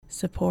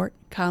Support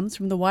comes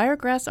from the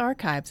Wiregrass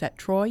Archives at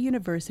Troy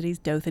University's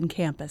Dothan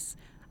campus,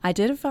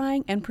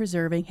 identifying and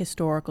preserving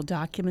historical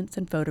documents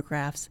and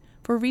photographs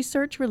for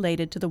research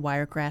related to the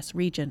Wiregrass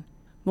region.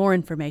 More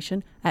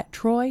information at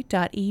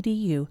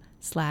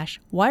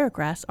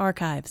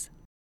troy.edu/wiregrassarchives.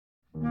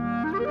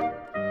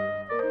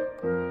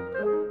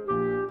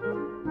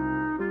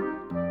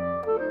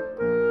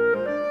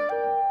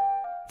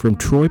 From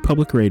Troy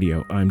Public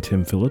Radio, I'm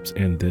Tim Phillips,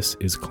 and this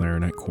is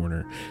Clarinet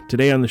Corner.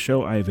 Today on the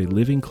show, I have a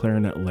living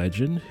clarinet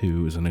legend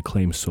who is an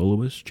acclaimed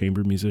soloist,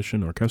 chamber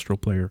musician, orchestral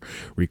player,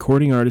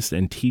 recording artist,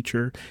 and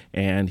teacher,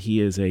 and he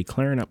is a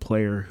clarinet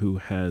player who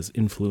has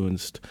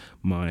influenced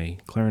my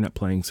clarinet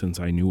playing since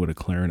I knew what a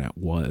clarinet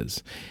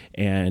was.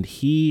 And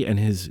he and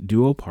his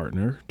duo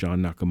partner,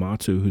 Jon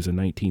Manasse, who's a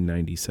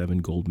 1997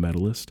 gold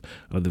medalist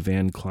of the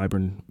Van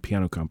Cliburn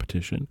Piano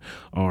Competition,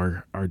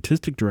 are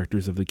artistic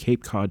directors of the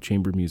Cape Cod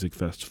Chamber Music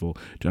Festival.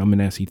 Jon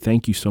Manasse,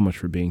 thank you so much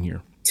for being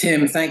here.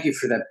 Tim, thank you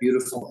for that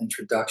beautiful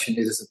introduction.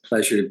 It is a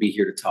pleasure to be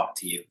here to talk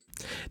to you.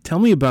 Tell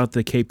me about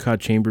the Cape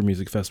Cod Chamber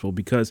Music Festival,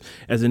 because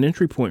as an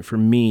entry point for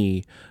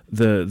me,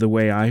 the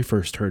way I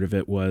first heard of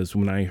it was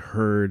when I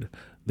heard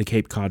the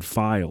Cape Cod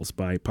Files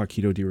by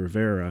Paquito de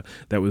Rivera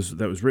that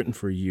was written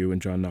for you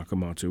and Jon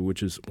Manasse,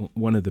 which is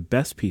one of the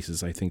best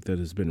pieces I think that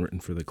has been written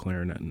for the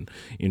clarinet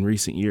in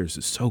recent years.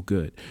 It's so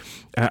good.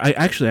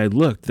 I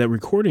looked, that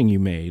recording you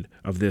made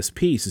of this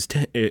piece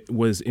it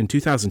was in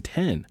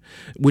 2010,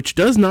 which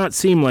does not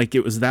seem like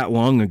it was that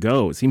long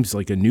ago. It seems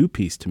like a new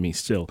piece to me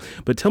still.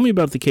 But tell me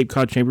about the Cape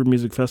Cod Chamber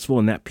Music Festival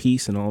and that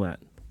piece and all that.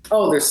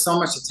 Oh, there's so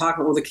much to talk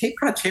about. Well, the Cape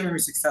Cod Chamber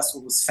Music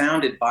Festival was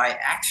founded by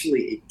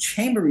actually a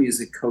chamber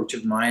music coach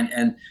of mine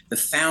and the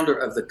founder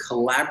of the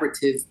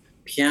collaborative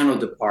piano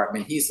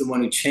department. He's the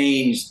one who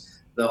changed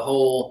the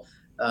whole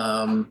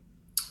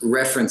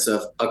reference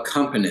of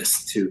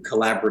accompanist to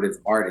collaborative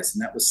artist,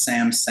 and that was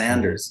Sam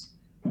Sanders.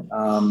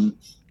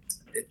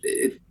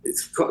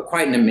 It's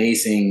quite an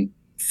amazing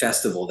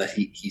festival that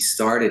he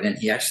started, and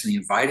he actually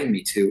invited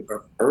me to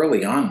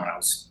early on when I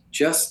was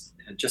just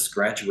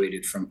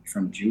graduated from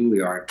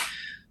Juilliard.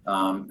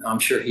 I'm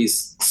sure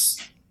he's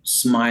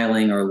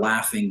smiling or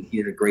laughing. He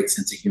had a great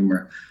sense of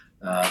humor,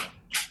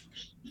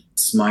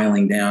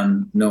 smiling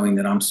down, knowing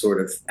that I'm sort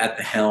of at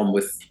the helm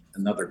with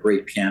another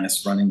great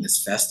pianist running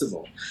this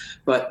festival.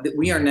 But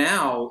we are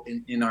now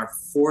in our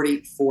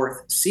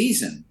 44th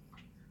season.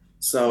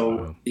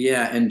 So,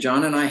 yeah, and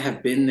Jon and I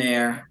have been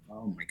there,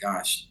 oh my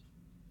gosh,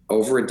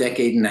 over a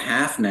decade and a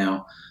half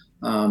now.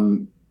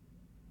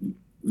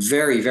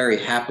 Very, very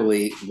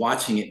happily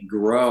watching it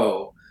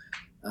grow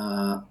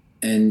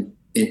and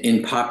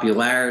in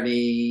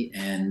popularity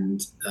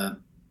and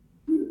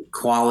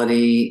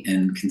quality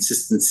and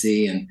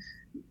consistency, and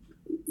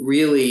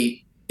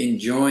really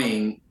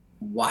enjoying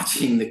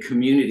watching the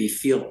community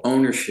feel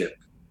ownership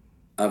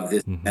of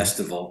this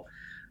festival.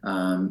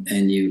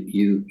 And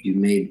you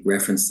made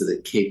reference to the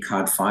Cape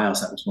Cod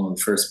Files. That was one of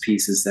the first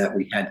pieces that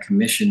we had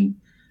commissioned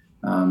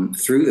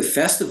through the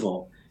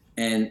festival.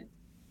 And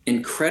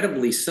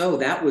incredibly so,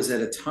 that was at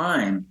a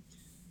time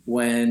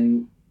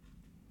when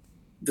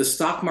the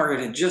stock market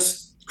had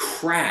just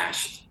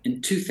crashed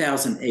in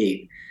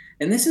 2008.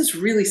 And this is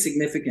really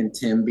significant,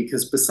 Tim,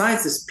 because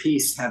besides this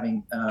piece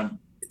having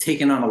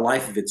taken on a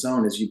life of its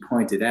own, as you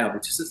pointed out,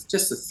 which is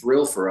just a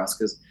thrill for us,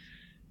 because,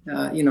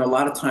 a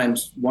lot of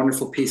times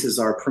wonderful pieces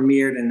are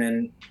premiered and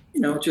then,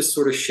 just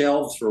sort of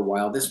shelved for a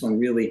while. This one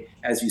really,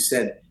 as you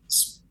said,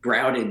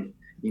 sprouted,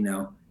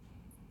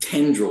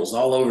 tendrils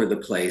all over the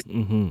place.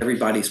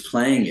 Everybody's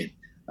playing it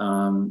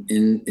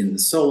in the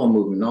solo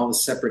movement, all the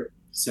separate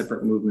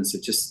movements.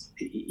 It just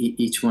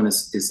each one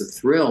is a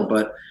thrill.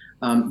 But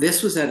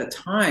this was at a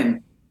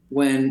time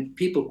when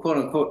people, quote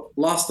unquote,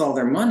 lost all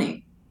their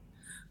money.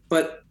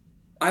 But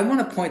I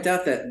want to point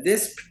out that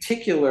this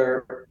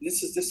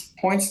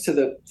points to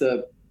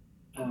the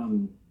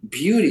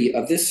beauty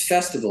of this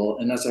festival,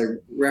 and as I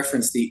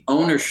referenced, the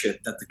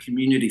ownership that the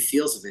community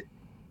feels of it.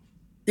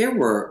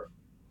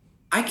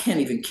 I can't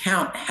even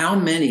count how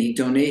many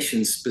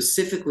donations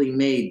specifically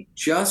made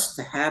just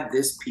to have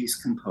this piece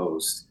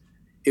composed.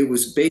 It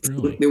was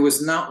basically, There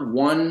was not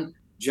one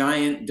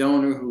giant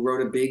donor who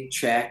wrote a big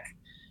check.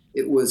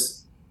 It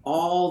was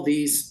all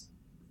these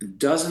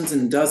dozens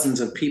and dozens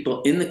of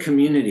people in the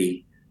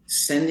community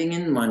sending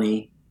in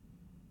money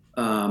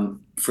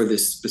for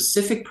this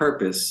specific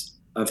purpose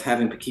of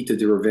having Paquito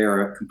de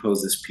Rivera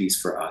compose this piece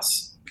for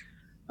us.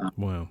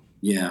 Wow.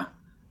 Yeah.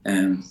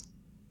 And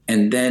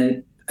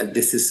then,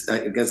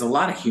 there's a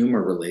lot of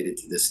humor related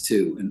to this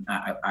too, and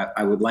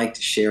I would like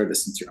to share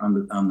this since you're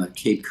on the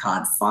Cape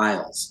Cod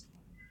Files.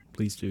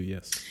 Please do,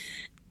 yes.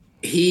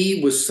 He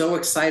was so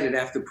excited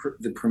after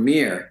the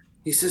premiere.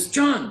 He says,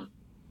 "Jon,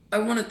 I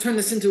want to turn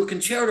this into a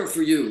concerto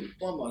for you."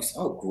 I said,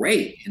 "Oh,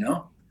 great!"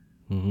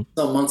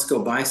 So months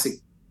go by. I said,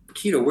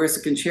 "Paquito, where's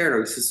the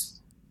concerto?" I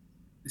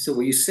said,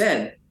 "Well, you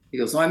said." He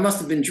goes, "Oh, I must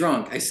have been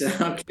drunk." I said, "I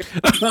don't care."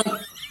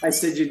 I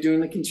said, "You're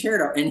doing the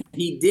concerto," and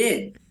he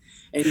did.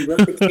 And he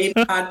wrote the Cape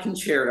Cod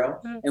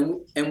Concerto,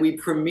 and we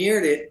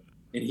premiered it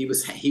and he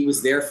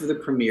was there for the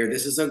premiere.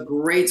 This is a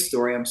great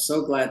story. I'm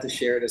so glad to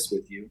share this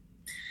with you.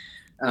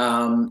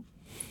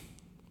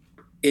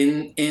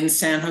 In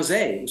San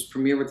Jose, it was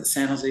premiere with the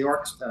San Jose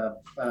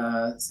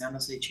San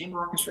Jose Chamber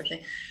Orchestra, I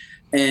think,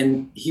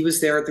 and he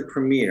was there at the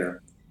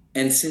premiere.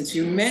 And since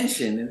you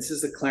mentioned, and this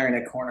is the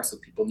Clarinet Corner, so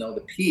people know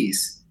the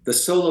piece, the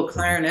solo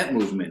clarinet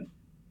movement.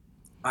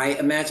 I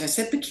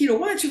said, Paquito,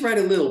 why don't you write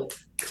a little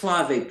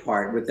clave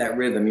part with that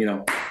rhythm, you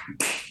know?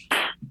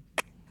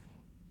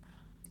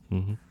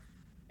 Mm-hmm.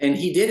 And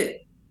he did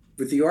it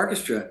with the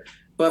orchestra.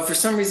 But for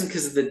some reason,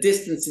 because of the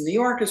distance in the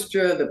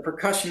orchestra, the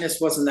percussionist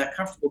wasn't that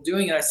comfortable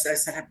doing it. I said,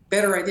 I have a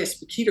better idea.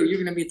 Paquito,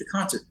 you're going to be at the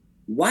concert.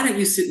 Why don't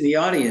you sit in the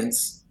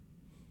audience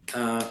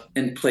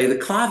and play the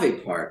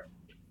clave part?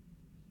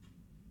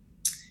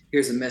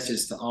 Here's a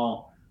message to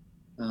all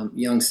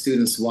young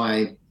students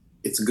why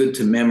it's good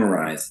to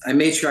memorize. I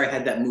made sure I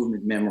had that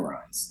movement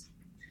memorized.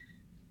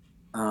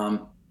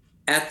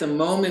 At the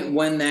moment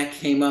when that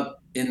came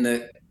up in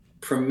the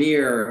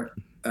premiere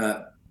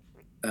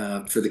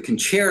for the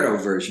concerto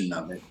version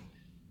of it,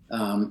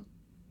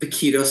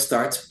 Paquito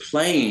starts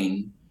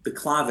playing the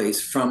claves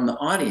from the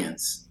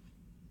audience.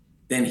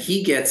 Then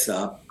he gets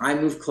up, I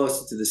move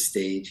closer to the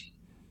stage.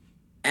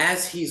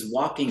 As he's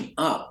walking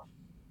up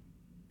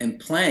and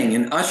playing,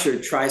 an usher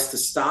tries to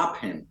stop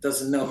him,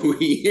 doesn't know who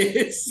he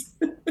is.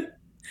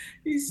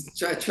 He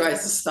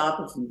tries to stop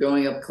him from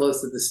going up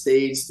close to the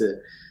stage to,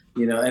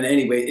 you know, and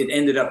anyway, it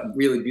ended up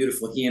really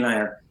beautiful. He and I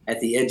are at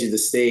the edge of the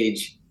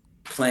stage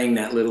playing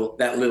that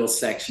little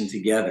section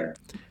together.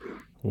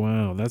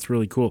 Wow, that's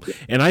really cool.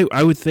 And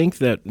I would think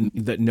that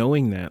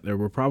knowing that, there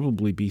will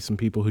probably be some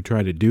people who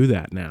try to do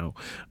that now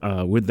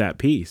with that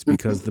piece,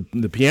 because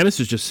the pianist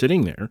is just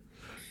sitting there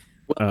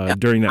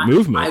during that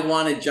movement. I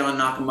wanted Jon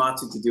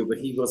Manasse to do it, but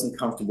he wasn't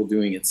comfortable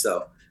doing it.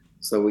 So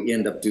we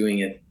end up doing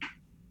it,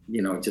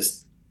 you know,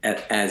 just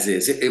as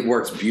is. It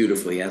works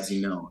beautifully, as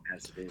you know,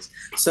 as it is.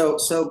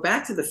 So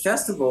back to the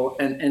festival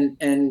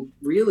and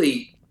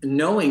really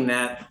knowing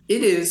that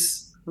it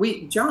is,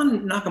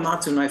 Jon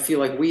Manasse and I feel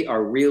like we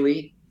are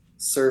really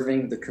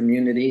serving the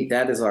community.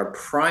 That is our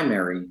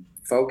primary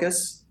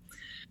focus.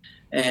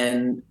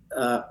 And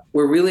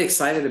we're really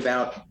excited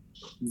about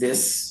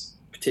this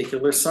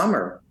particular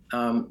summer.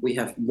 We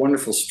have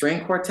wonderful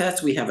string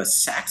quartets. We have a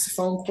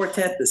saxophone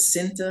quartet. The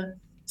Cinta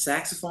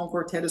saxophone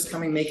quartet is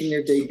coming, making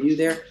their debut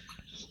there.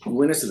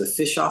 Winners of the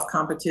Fish-Off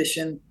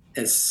competition.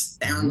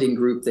 Astounding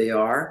group they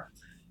are.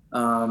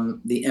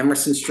 The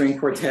Emerson String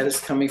Quartet is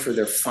coming for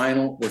their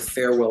final or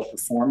farewell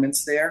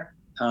performance there.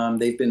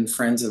 They've been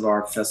friends of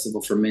our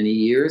festival for many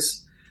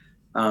years.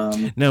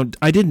 Now,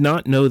 I did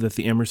not know that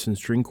the Emerson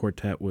String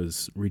Quartet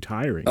was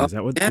retiring. Is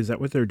that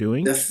what they're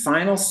doing? The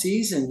final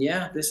season,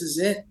 yeah, this is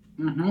it.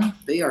 Mm-hmm.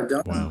 They are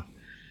done. Wow.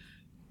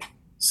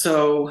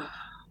 So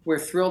we're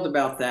thrilled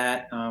about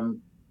that.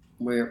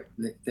 Where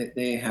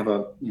they have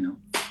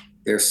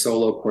their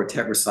solo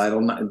quartet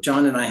recital.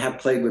 Jon and I have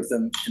played with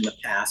them in the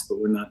past, but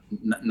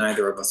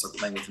neither of us are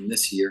playing with them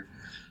this year.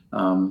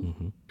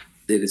 It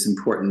is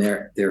important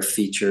they're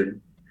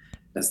featured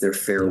as their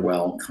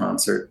farewell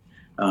concert.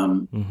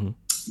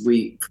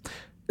 We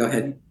go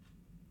ahead.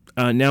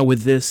 Now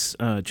with this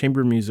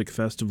chamber music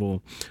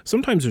festival,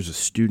 sometimes there's a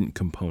student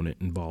component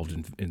involved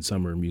in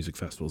summer music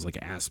festivals like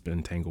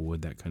Aspen,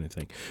 Tanglewood, that kind of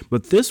thing.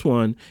 But this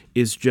one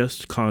is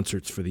just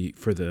concerts for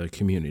the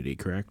community,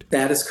 correct?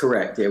 That is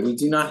correct. Yeah, we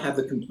do not have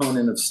the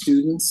component of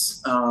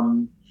students.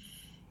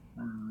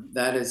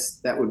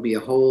 That would be a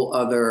whole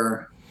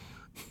other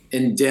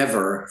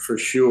endeavor for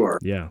sure.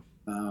 Yeah.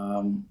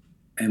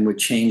 And would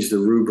change the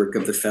rubric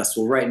of the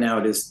festival. Right now,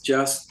 it is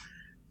just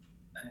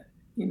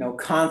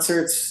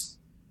concerts.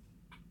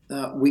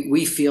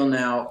 We feel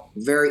now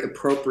very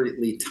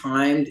appropriately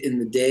timed in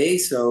the day,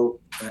 so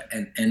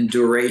and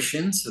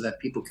duration, so that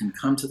people can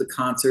come to the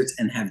concerts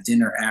and have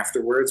dinner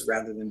afterwards,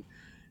 rather than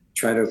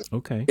try to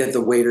get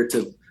the waiter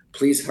to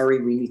please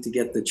hurry. We need to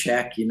get the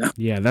check.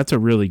 Yeah, that's a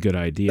really good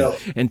idea. So,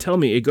 and tell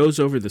me, it goes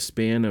over the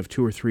span of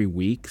 2 or 3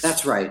 weeks.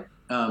 That's right.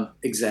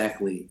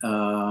 Exactly.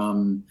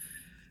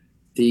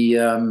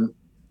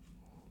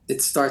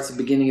 It starts at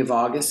the beginning of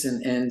August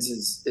and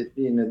ends at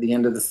the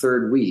end of the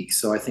 3rd week.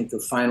 So I think the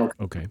final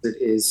concert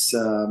is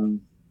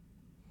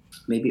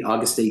maybe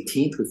August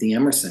 18th with the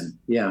Emerson.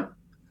 Yeah.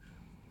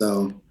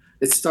 So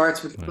it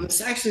starts with,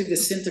 it's actually the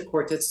Cinta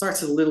Quartet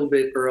starts a little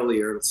bit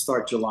earlier. It'll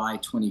start July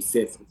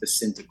 25th with the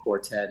Cinta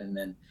Quartet, and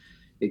then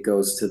it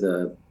goes to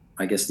the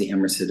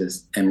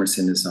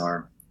Emerson is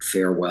our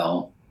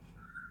farewell.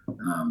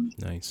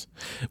 Nice.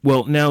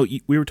 Well, now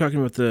we were talking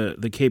about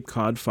the Cape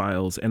Cod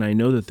Files, and I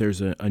know that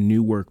there's a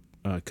new work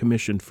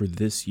commissioned for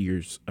this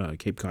year's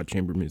Cape Cod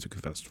Chamber Music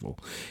Festival,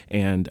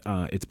 and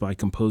it's by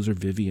composer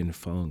Vivian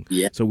Fung.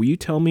 Yeah. So will you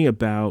tell me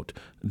about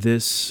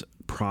this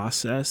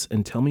process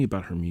and tell me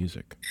about her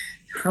music?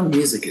 Her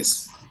music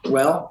is,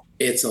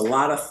 it's a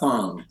lot of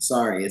fun.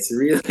 Sorry, it's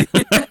really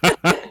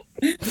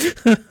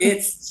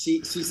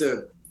she's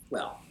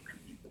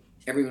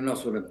everyone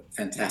knows what a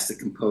fantastic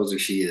composer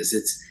she is.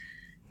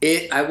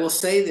 I will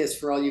say this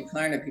for all you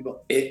clarinet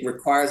people, it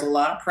requires a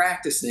lot of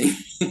practicing.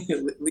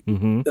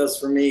 It does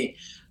for me.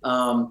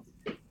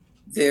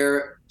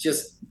 They're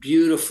just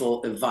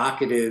beautiful,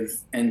 evocative,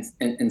 and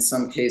in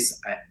some cases,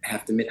 I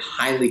have to admit,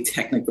 highly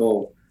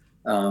technical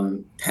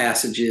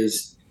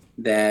passages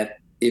that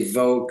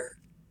evoke,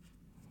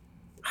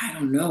 I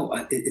don't know,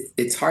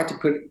 it's hard to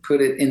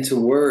put it into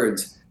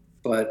words,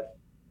 but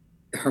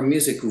her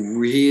music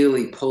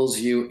really pulls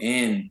you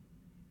in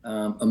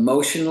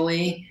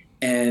emotionally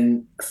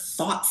and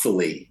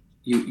thoughtfully.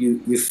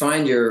 You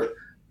find your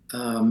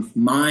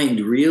mind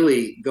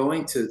really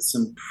going to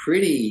some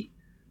pretty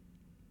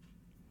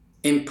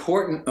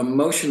important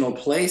emotional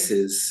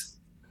places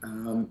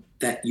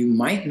that you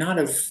might not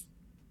have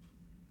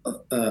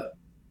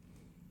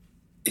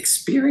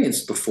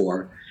experienced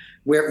before.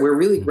 We're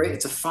really great.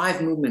 It's a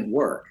 5-movement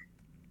work,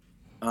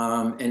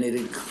 and it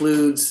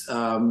includes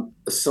a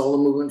solo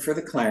movement for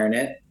the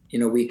clarinet.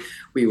 We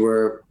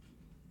were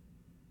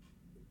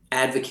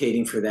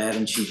advocating for that,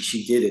 and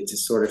she did it to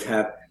sort of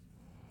have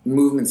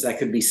movements that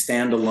could be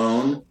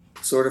standalone,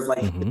 sort of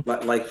like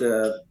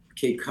the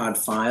Cape Cod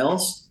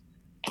Files.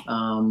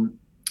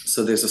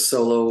 So there's a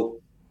solo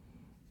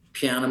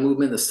piano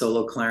movement, a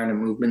solo clarinet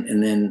movement,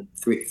 and then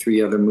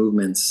three other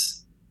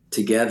movements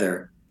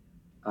together.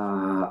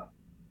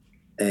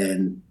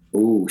 And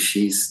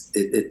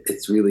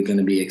it's really going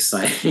to be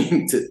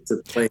exciting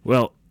to play.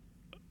 Well,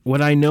 what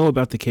I know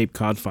about the Cape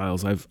Cod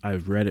Files,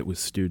 I've read it with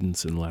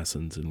students in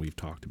lessons, and we've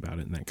talked about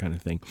it and that kind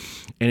of thing.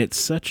 And it's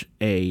such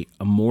a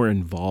more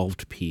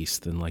involved piece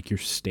than like your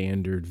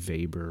standard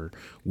Weber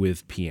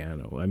with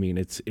piano. I mean,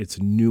 it's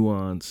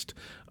nuanced.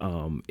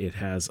 It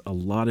has a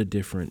lot of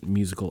different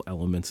musical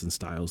elements and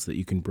styles that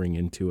you can bring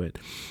into it.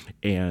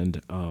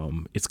 And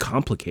it's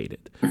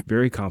complicated,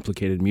 very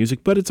complicated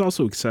music, but it's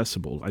also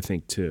accessible, I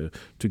think, to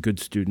good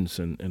students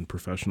and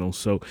professionals.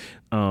 So,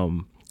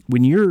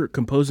 when you're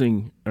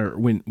composing, or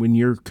when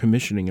you're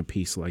commissioning a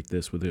piece like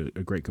this with a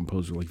great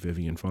composer like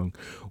Vivian Fung,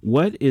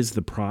 what is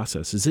the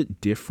process? Is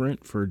it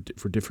different for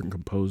different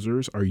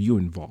composers? Are you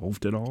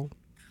involved at all?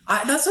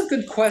 That's a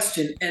good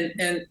question,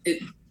 and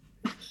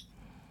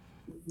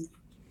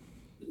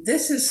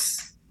this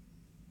is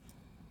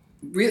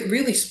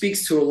really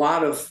speaks to a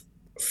lot of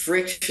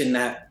friction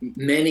that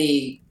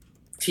many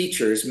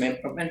teachers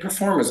and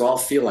performers all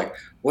feel like.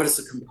 What does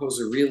the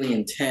composer really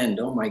intend?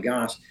 Oh my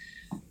gosh.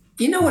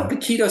 You know what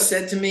Paquito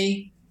said to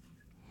me?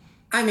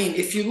 I mean,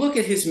 if you look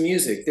at his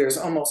music, there's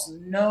almost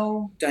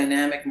no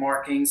dynamic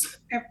markings,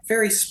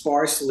 very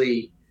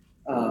sparsely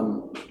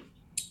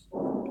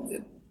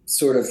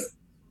sort of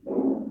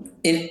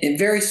in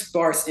very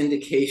sparse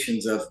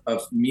indications of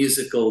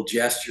musical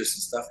gestures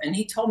and stuff. And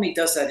he told me he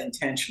does that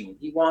intentionally.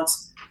 He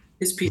wants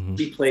his piece to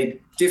be played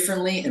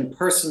differently and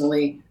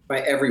personally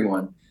by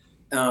everyone.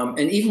 And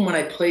even when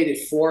I played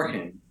it for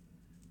him,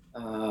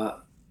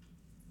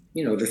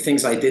 the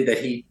things I did that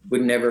he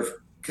would never have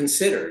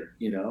considered,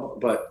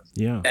 but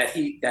that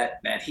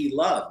he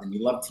loved, and he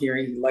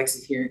likes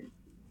to hear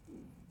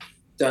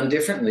done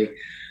differently.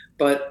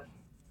 But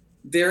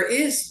there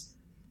is,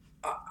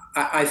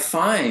 I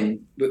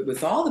find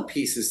with all the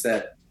pieces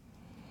that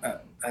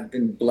I've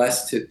been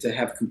blessed to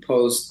have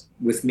composed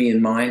with me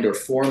in mind or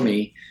for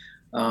me,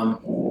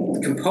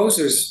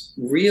 composers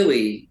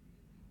really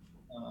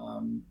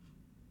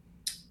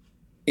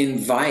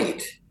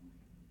invite,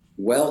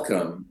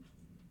 welcome,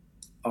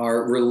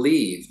 are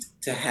relieved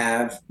to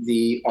have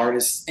the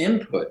artist's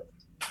input.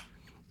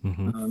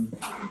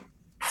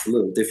 It's a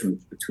little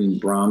different between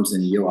Brahms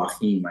and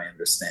Joachim, I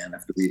understand,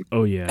 after reading.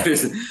 Oh yeah.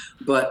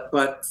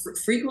 but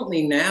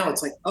frequently now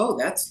it's like, oh,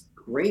 that's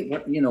great.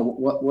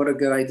 What a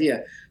good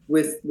idea.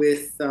 With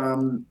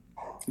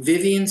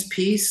Vivian's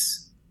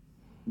piece,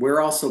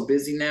 we're also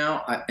busy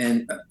now,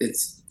 and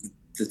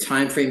the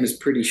time frame is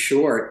pretty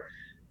short.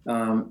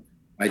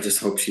 I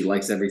just hope she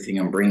likes everything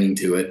I'm bringing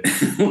to it.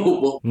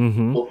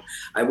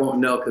 I won't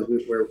know because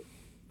we're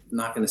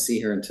not going to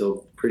see her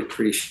until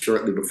pretty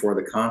shortly before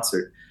the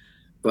concert.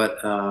 But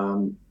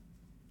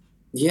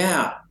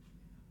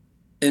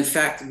in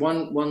fact,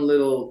 one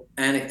little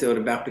anecdote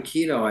about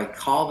Paquito. I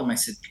called him. I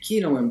said,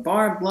 Paquito, in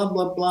bar blah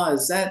blah blah,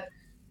 is that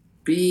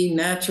B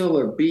natural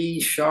or B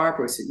sharp?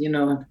 Or I said,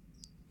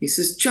 he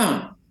says,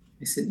 John.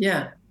 I said,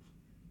 yeah.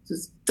 He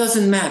says,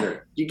 doesn't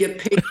matter. You get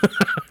paid.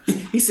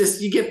 He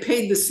says, you get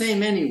paid the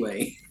same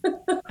anyway.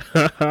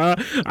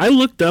 I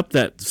looked up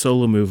that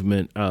solo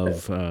movement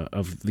of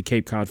the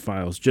Cape Cod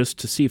Files just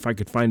to see if I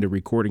could find a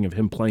recording of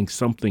him playing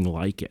something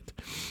like it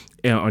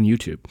on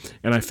YouTube.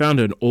 And I found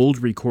an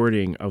old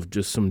recording of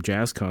just some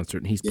jazz concert,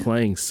 and he's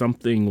playing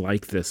something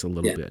like this a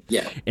little bit.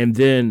 Yeah. And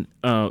then,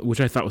 which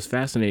I thought was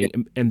fascinating.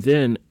 Yeah. And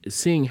then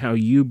seeing how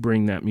you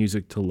bring that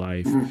music to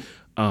life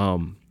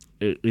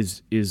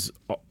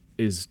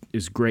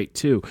is great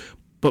too.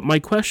 But my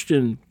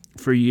question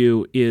for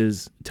you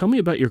is, tell me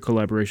about your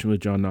collaboration with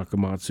Jon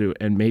Nakamatsu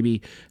and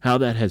maybe how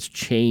that has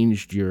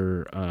changed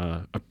your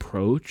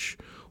approach,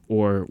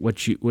 or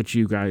what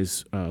you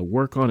guys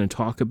work on and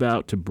talk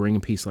about to bring a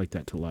piece like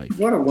that to life.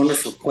 What a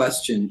wonderful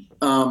question.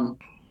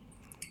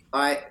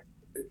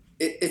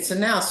 it's a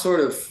now sort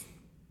of,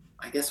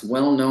 I guess,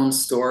 well-known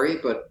story,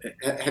 but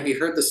have you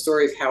heard the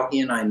story of how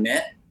he and I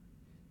met?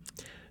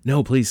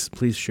 No, please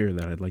share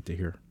that. I'd like to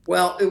hear.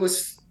 Well, it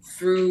was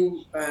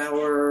through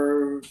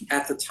our,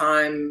 at the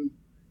time,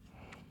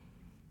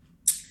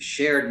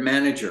 shared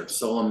manager,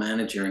 solo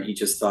manager, and he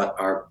just thought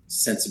our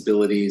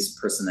sensibilities,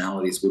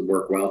 personalities would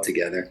work well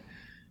together.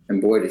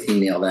 And boy, did he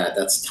nail that.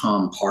 That's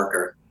Tom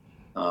Parker.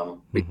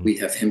 We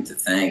have him to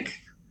thank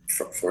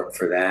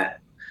for that.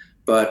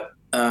 But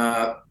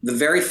the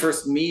very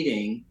first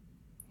meeting,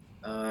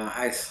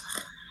 I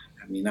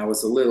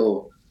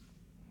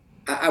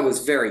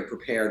was very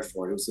prepared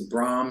for it. It was the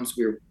Brahms.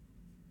 We were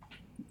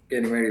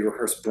getting ready to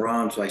rehearse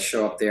Brahms. So I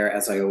show up there,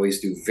 as I always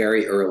do,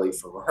 very early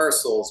for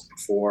rehearsals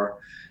before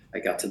I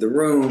got to the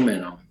room,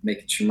 and I'm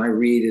making sure my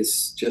read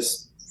is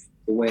just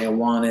the way I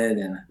want it.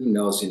 And who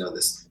knows,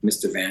 this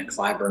Mr. Van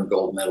Cliburn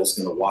gold medal is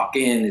going to walk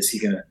in. Is he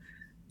going to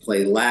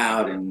play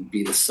loud and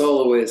be the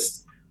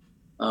soloist?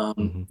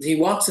 He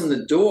walks in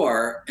the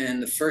door,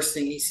 and the first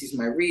thing he sees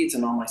my reads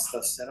and all my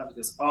stuff set up. He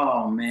goes,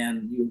 "Oh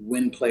man, you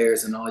wind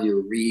players and all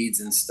your reads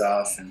and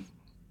stuff." And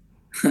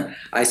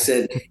I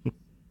said,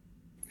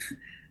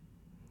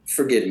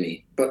 "Forgive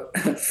me, but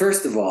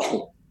first of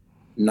all,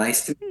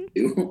 nice to meet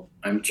you.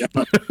 I'm Jon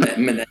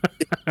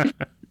Manasse."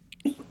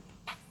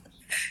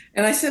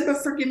 And I said,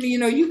 "But forgive me,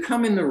 you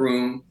come in the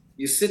room,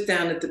 you sit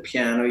down at the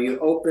piano, you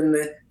open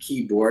the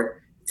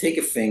keyboard, take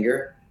a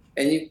finger,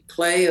 and you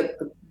play a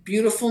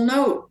beautiful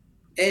note.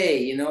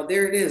 A,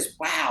 there it is.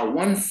 Wow,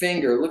 one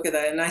finger, look at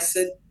that." And I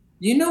said,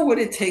 "You know what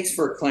it takes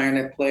for a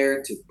clarinet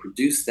player to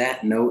produce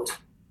that note?"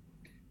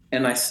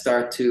 And I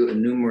start to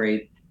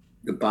enumerate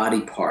the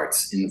body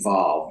parts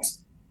involved,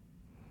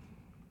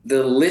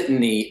 the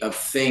litany of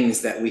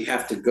things that we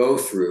have to go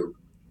through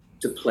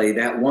to play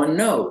that one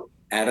note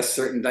at a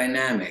certain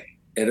dynamic,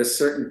 at a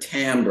certain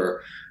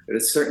timbre, at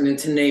a certain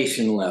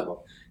intonation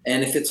level.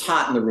 And if it's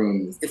hot in the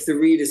room, if the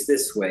reed is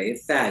this way,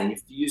 if that, you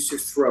have to use your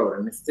throat.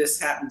 And if this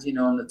happens, in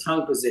the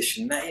tongue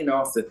position, that,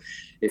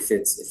 if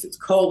it's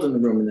cold in the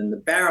room, and then the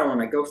barrel,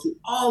 and I go through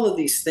all of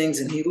these things,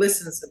 and he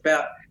listens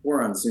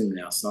we're on Zoom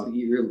now, so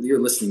you're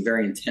listening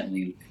very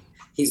intently.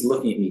 He's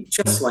looking at me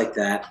just like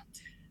that.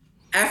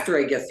 After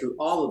I get through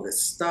all of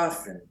this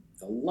stuff, and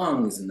the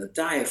lungs and the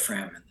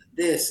diaphragm and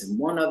this and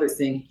one other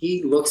thing,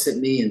 he looks at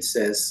me and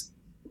says,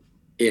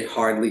 "It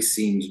hardly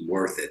seems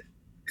worth it."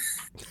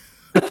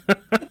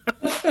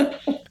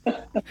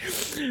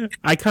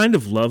 I kind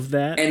of love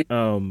that.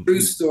 And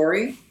true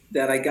story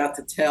that I got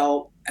to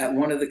tell at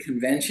one of the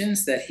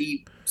conventions that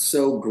he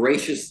so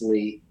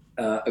graciously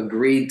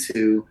agreed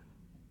to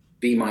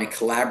be my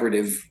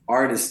collaborative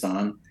artist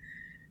on.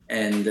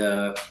 And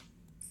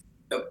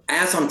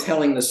as I'm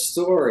telling the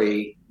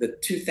story, the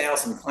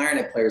 2,000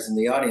 clarinet players in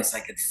the audience, I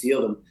could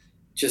feel them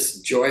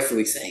just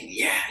joyfully saying,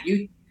 "Yeah,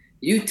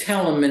 you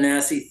tell them,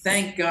 Manasse,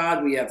 thank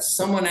God we have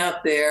someone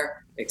out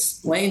there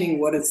explaining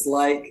what it's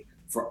like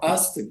for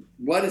us to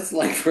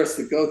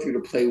go through to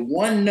play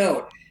one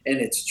note. And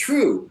it's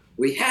true.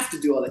 We have to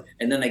do all that."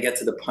 And then I get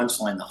to the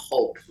punchline,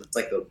 it's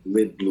like the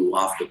lid blew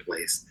off the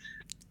place.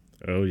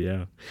 Oh,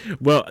 yeah.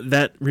 Well,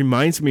 that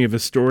reminds me of a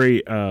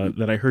story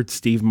that I heard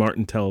Steve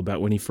Martin tell about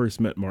when he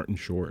first met Martin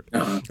Short.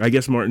 I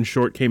guess Martin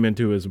Short came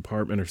into his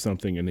apartment or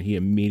something, and he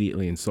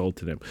immediately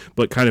insulted him,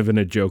 but kind of in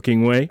a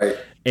joking way. Right.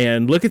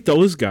 And look at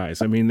those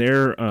guys. I mean,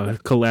 they're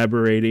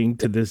collaborating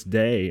to this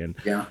day. And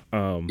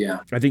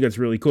I think that's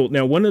really cool.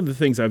 Now, one of the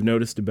things I've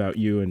noticed about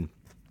you and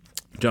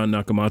Jon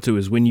Nakamatsu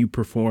is when you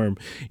perform,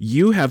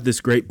 you have this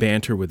great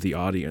banter with the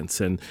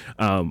audience. And,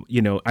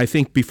 I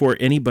think before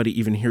anybody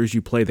even hears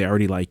you play, they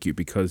already like you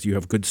because you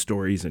have good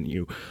stories and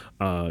you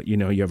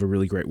have a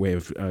really great way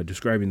of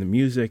describing the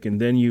music. And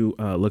then you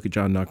look at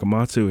Jon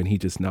Nakamatsu and he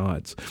just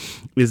nods.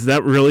 Is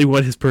that really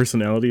what his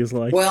personality is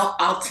like? Well,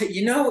 I'll tell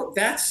you,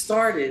 that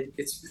started,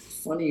 it's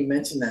funny you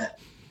mentioned that.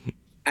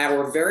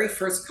 Our very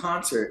first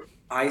concert,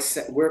 I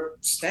said, we're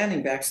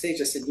standing backstage.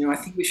 I said, I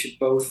think we should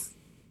both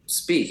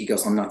speak. He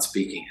goes, "I'm not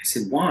speaking." I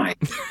said, "Why?"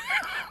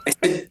 I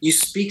said, "You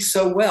speak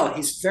so well."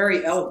 He's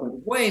very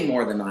eloquent, way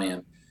more than I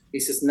am. He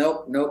says,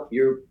 nope,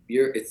 you're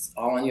it's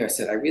all on you. I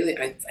said, I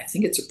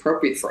think it's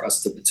appropriate for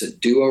us to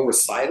duo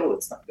recital.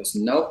 It's not. He goes,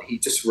 "Nope." He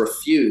just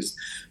refused.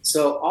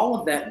 So all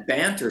of that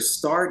banter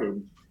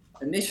started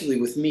initially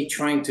with me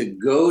trying to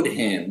goad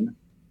him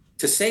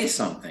to say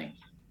something.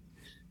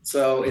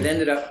 So it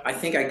ended up, I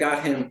think I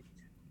got him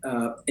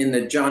in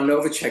the John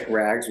Novacek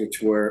rags,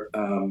 which were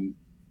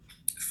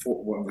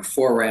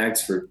four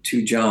rags for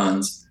two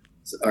Johns,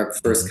 our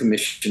first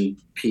commission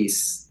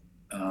piece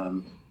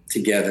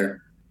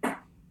together.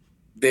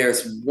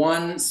 There's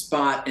one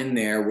spot in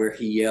there where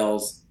he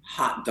yells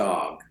 "hot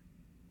dog."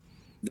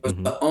 Those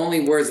are the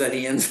only words that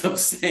he ends up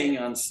saying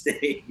on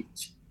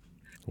stage.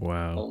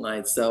 Wow. All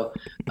night. So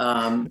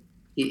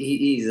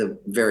he's a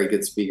very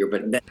good speaker,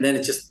 but then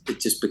it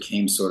just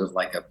became sort of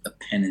like a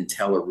Penn and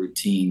Teller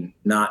routine,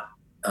 not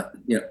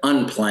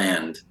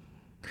unplanned.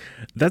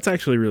 That's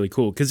actually really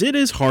cool because it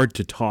is hard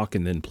to talk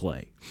and then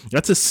play.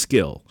 That's a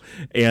skill.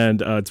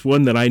 And it's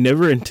one that I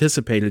never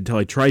anticipated until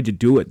I tried to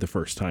do it the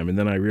first time. And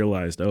then I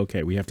realized,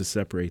 okay, we have to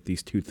separate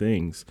these two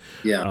things.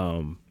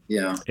 Yeah.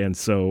 Yeah. And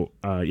so,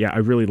 I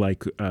really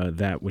like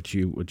that, what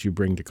you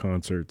bring to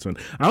concerts. And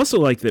I also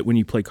like that when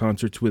you play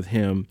concerts with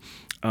him,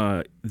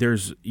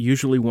 there's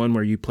usually one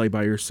where you play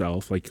by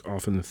yourself, like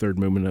often the third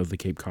movement of the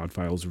Cape Cod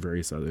Files or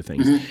various other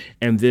things. Mm-hmm.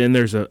 And then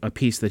there's a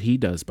piece that he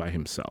does by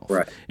himself.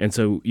 Right. And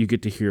so you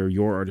get to hear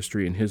your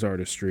artistry and his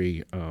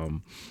artistry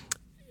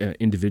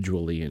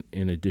individually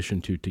in addition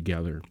to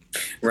together.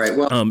 Right.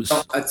 Well,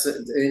 that's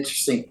an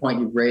interesting point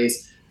you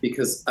raised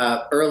because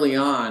early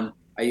on,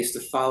 I used to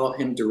follow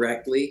him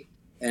directly.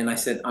 And I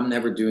said, I'm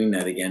never doing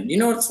that again. You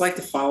know what it's like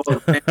to follow a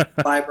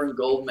Clyburn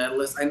gold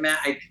medalist? I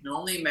can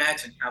only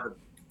imagine how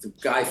the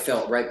guy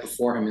felt right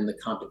before him in the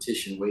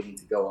competition waiting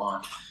to go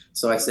on.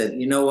 So I said,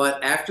 you know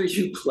what? After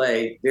you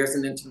play, there's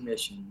an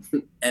intermission.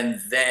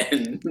 And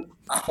then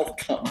I'll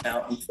come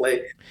out and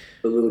play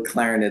the little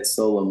clarinet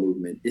solo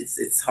movement.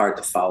 It's hard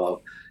to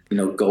follow,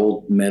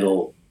 gold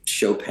medal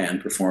Chopin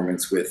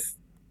performance with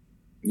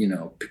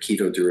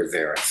Paquito de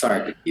Rivera.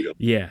 Sorry, Paquito.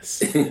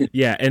 Yes.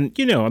 Yeah. And,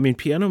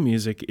 piano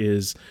music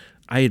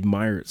I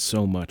admire it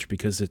so much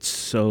because it's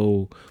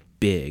so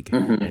big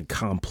mm-hmm. and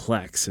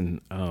complex.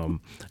 And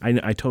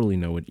I totally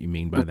know what you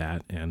mean by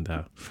that. And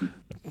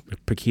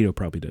Paquito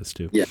probably does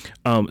too. Yeah.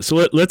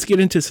 So let's get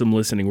into some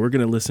listening. We're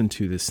going to listen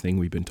to this thing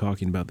we've been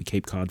talking about, the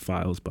Cape Cod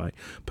Files by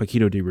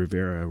Paquito de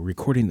Rivera, a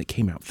recording that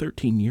came out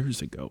 13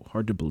 years ago.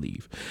 Hard to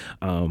believe.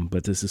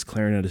 But this is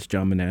clarinetist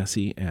Jon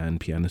Manasse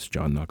and pianist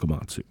John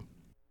Nakamatsu.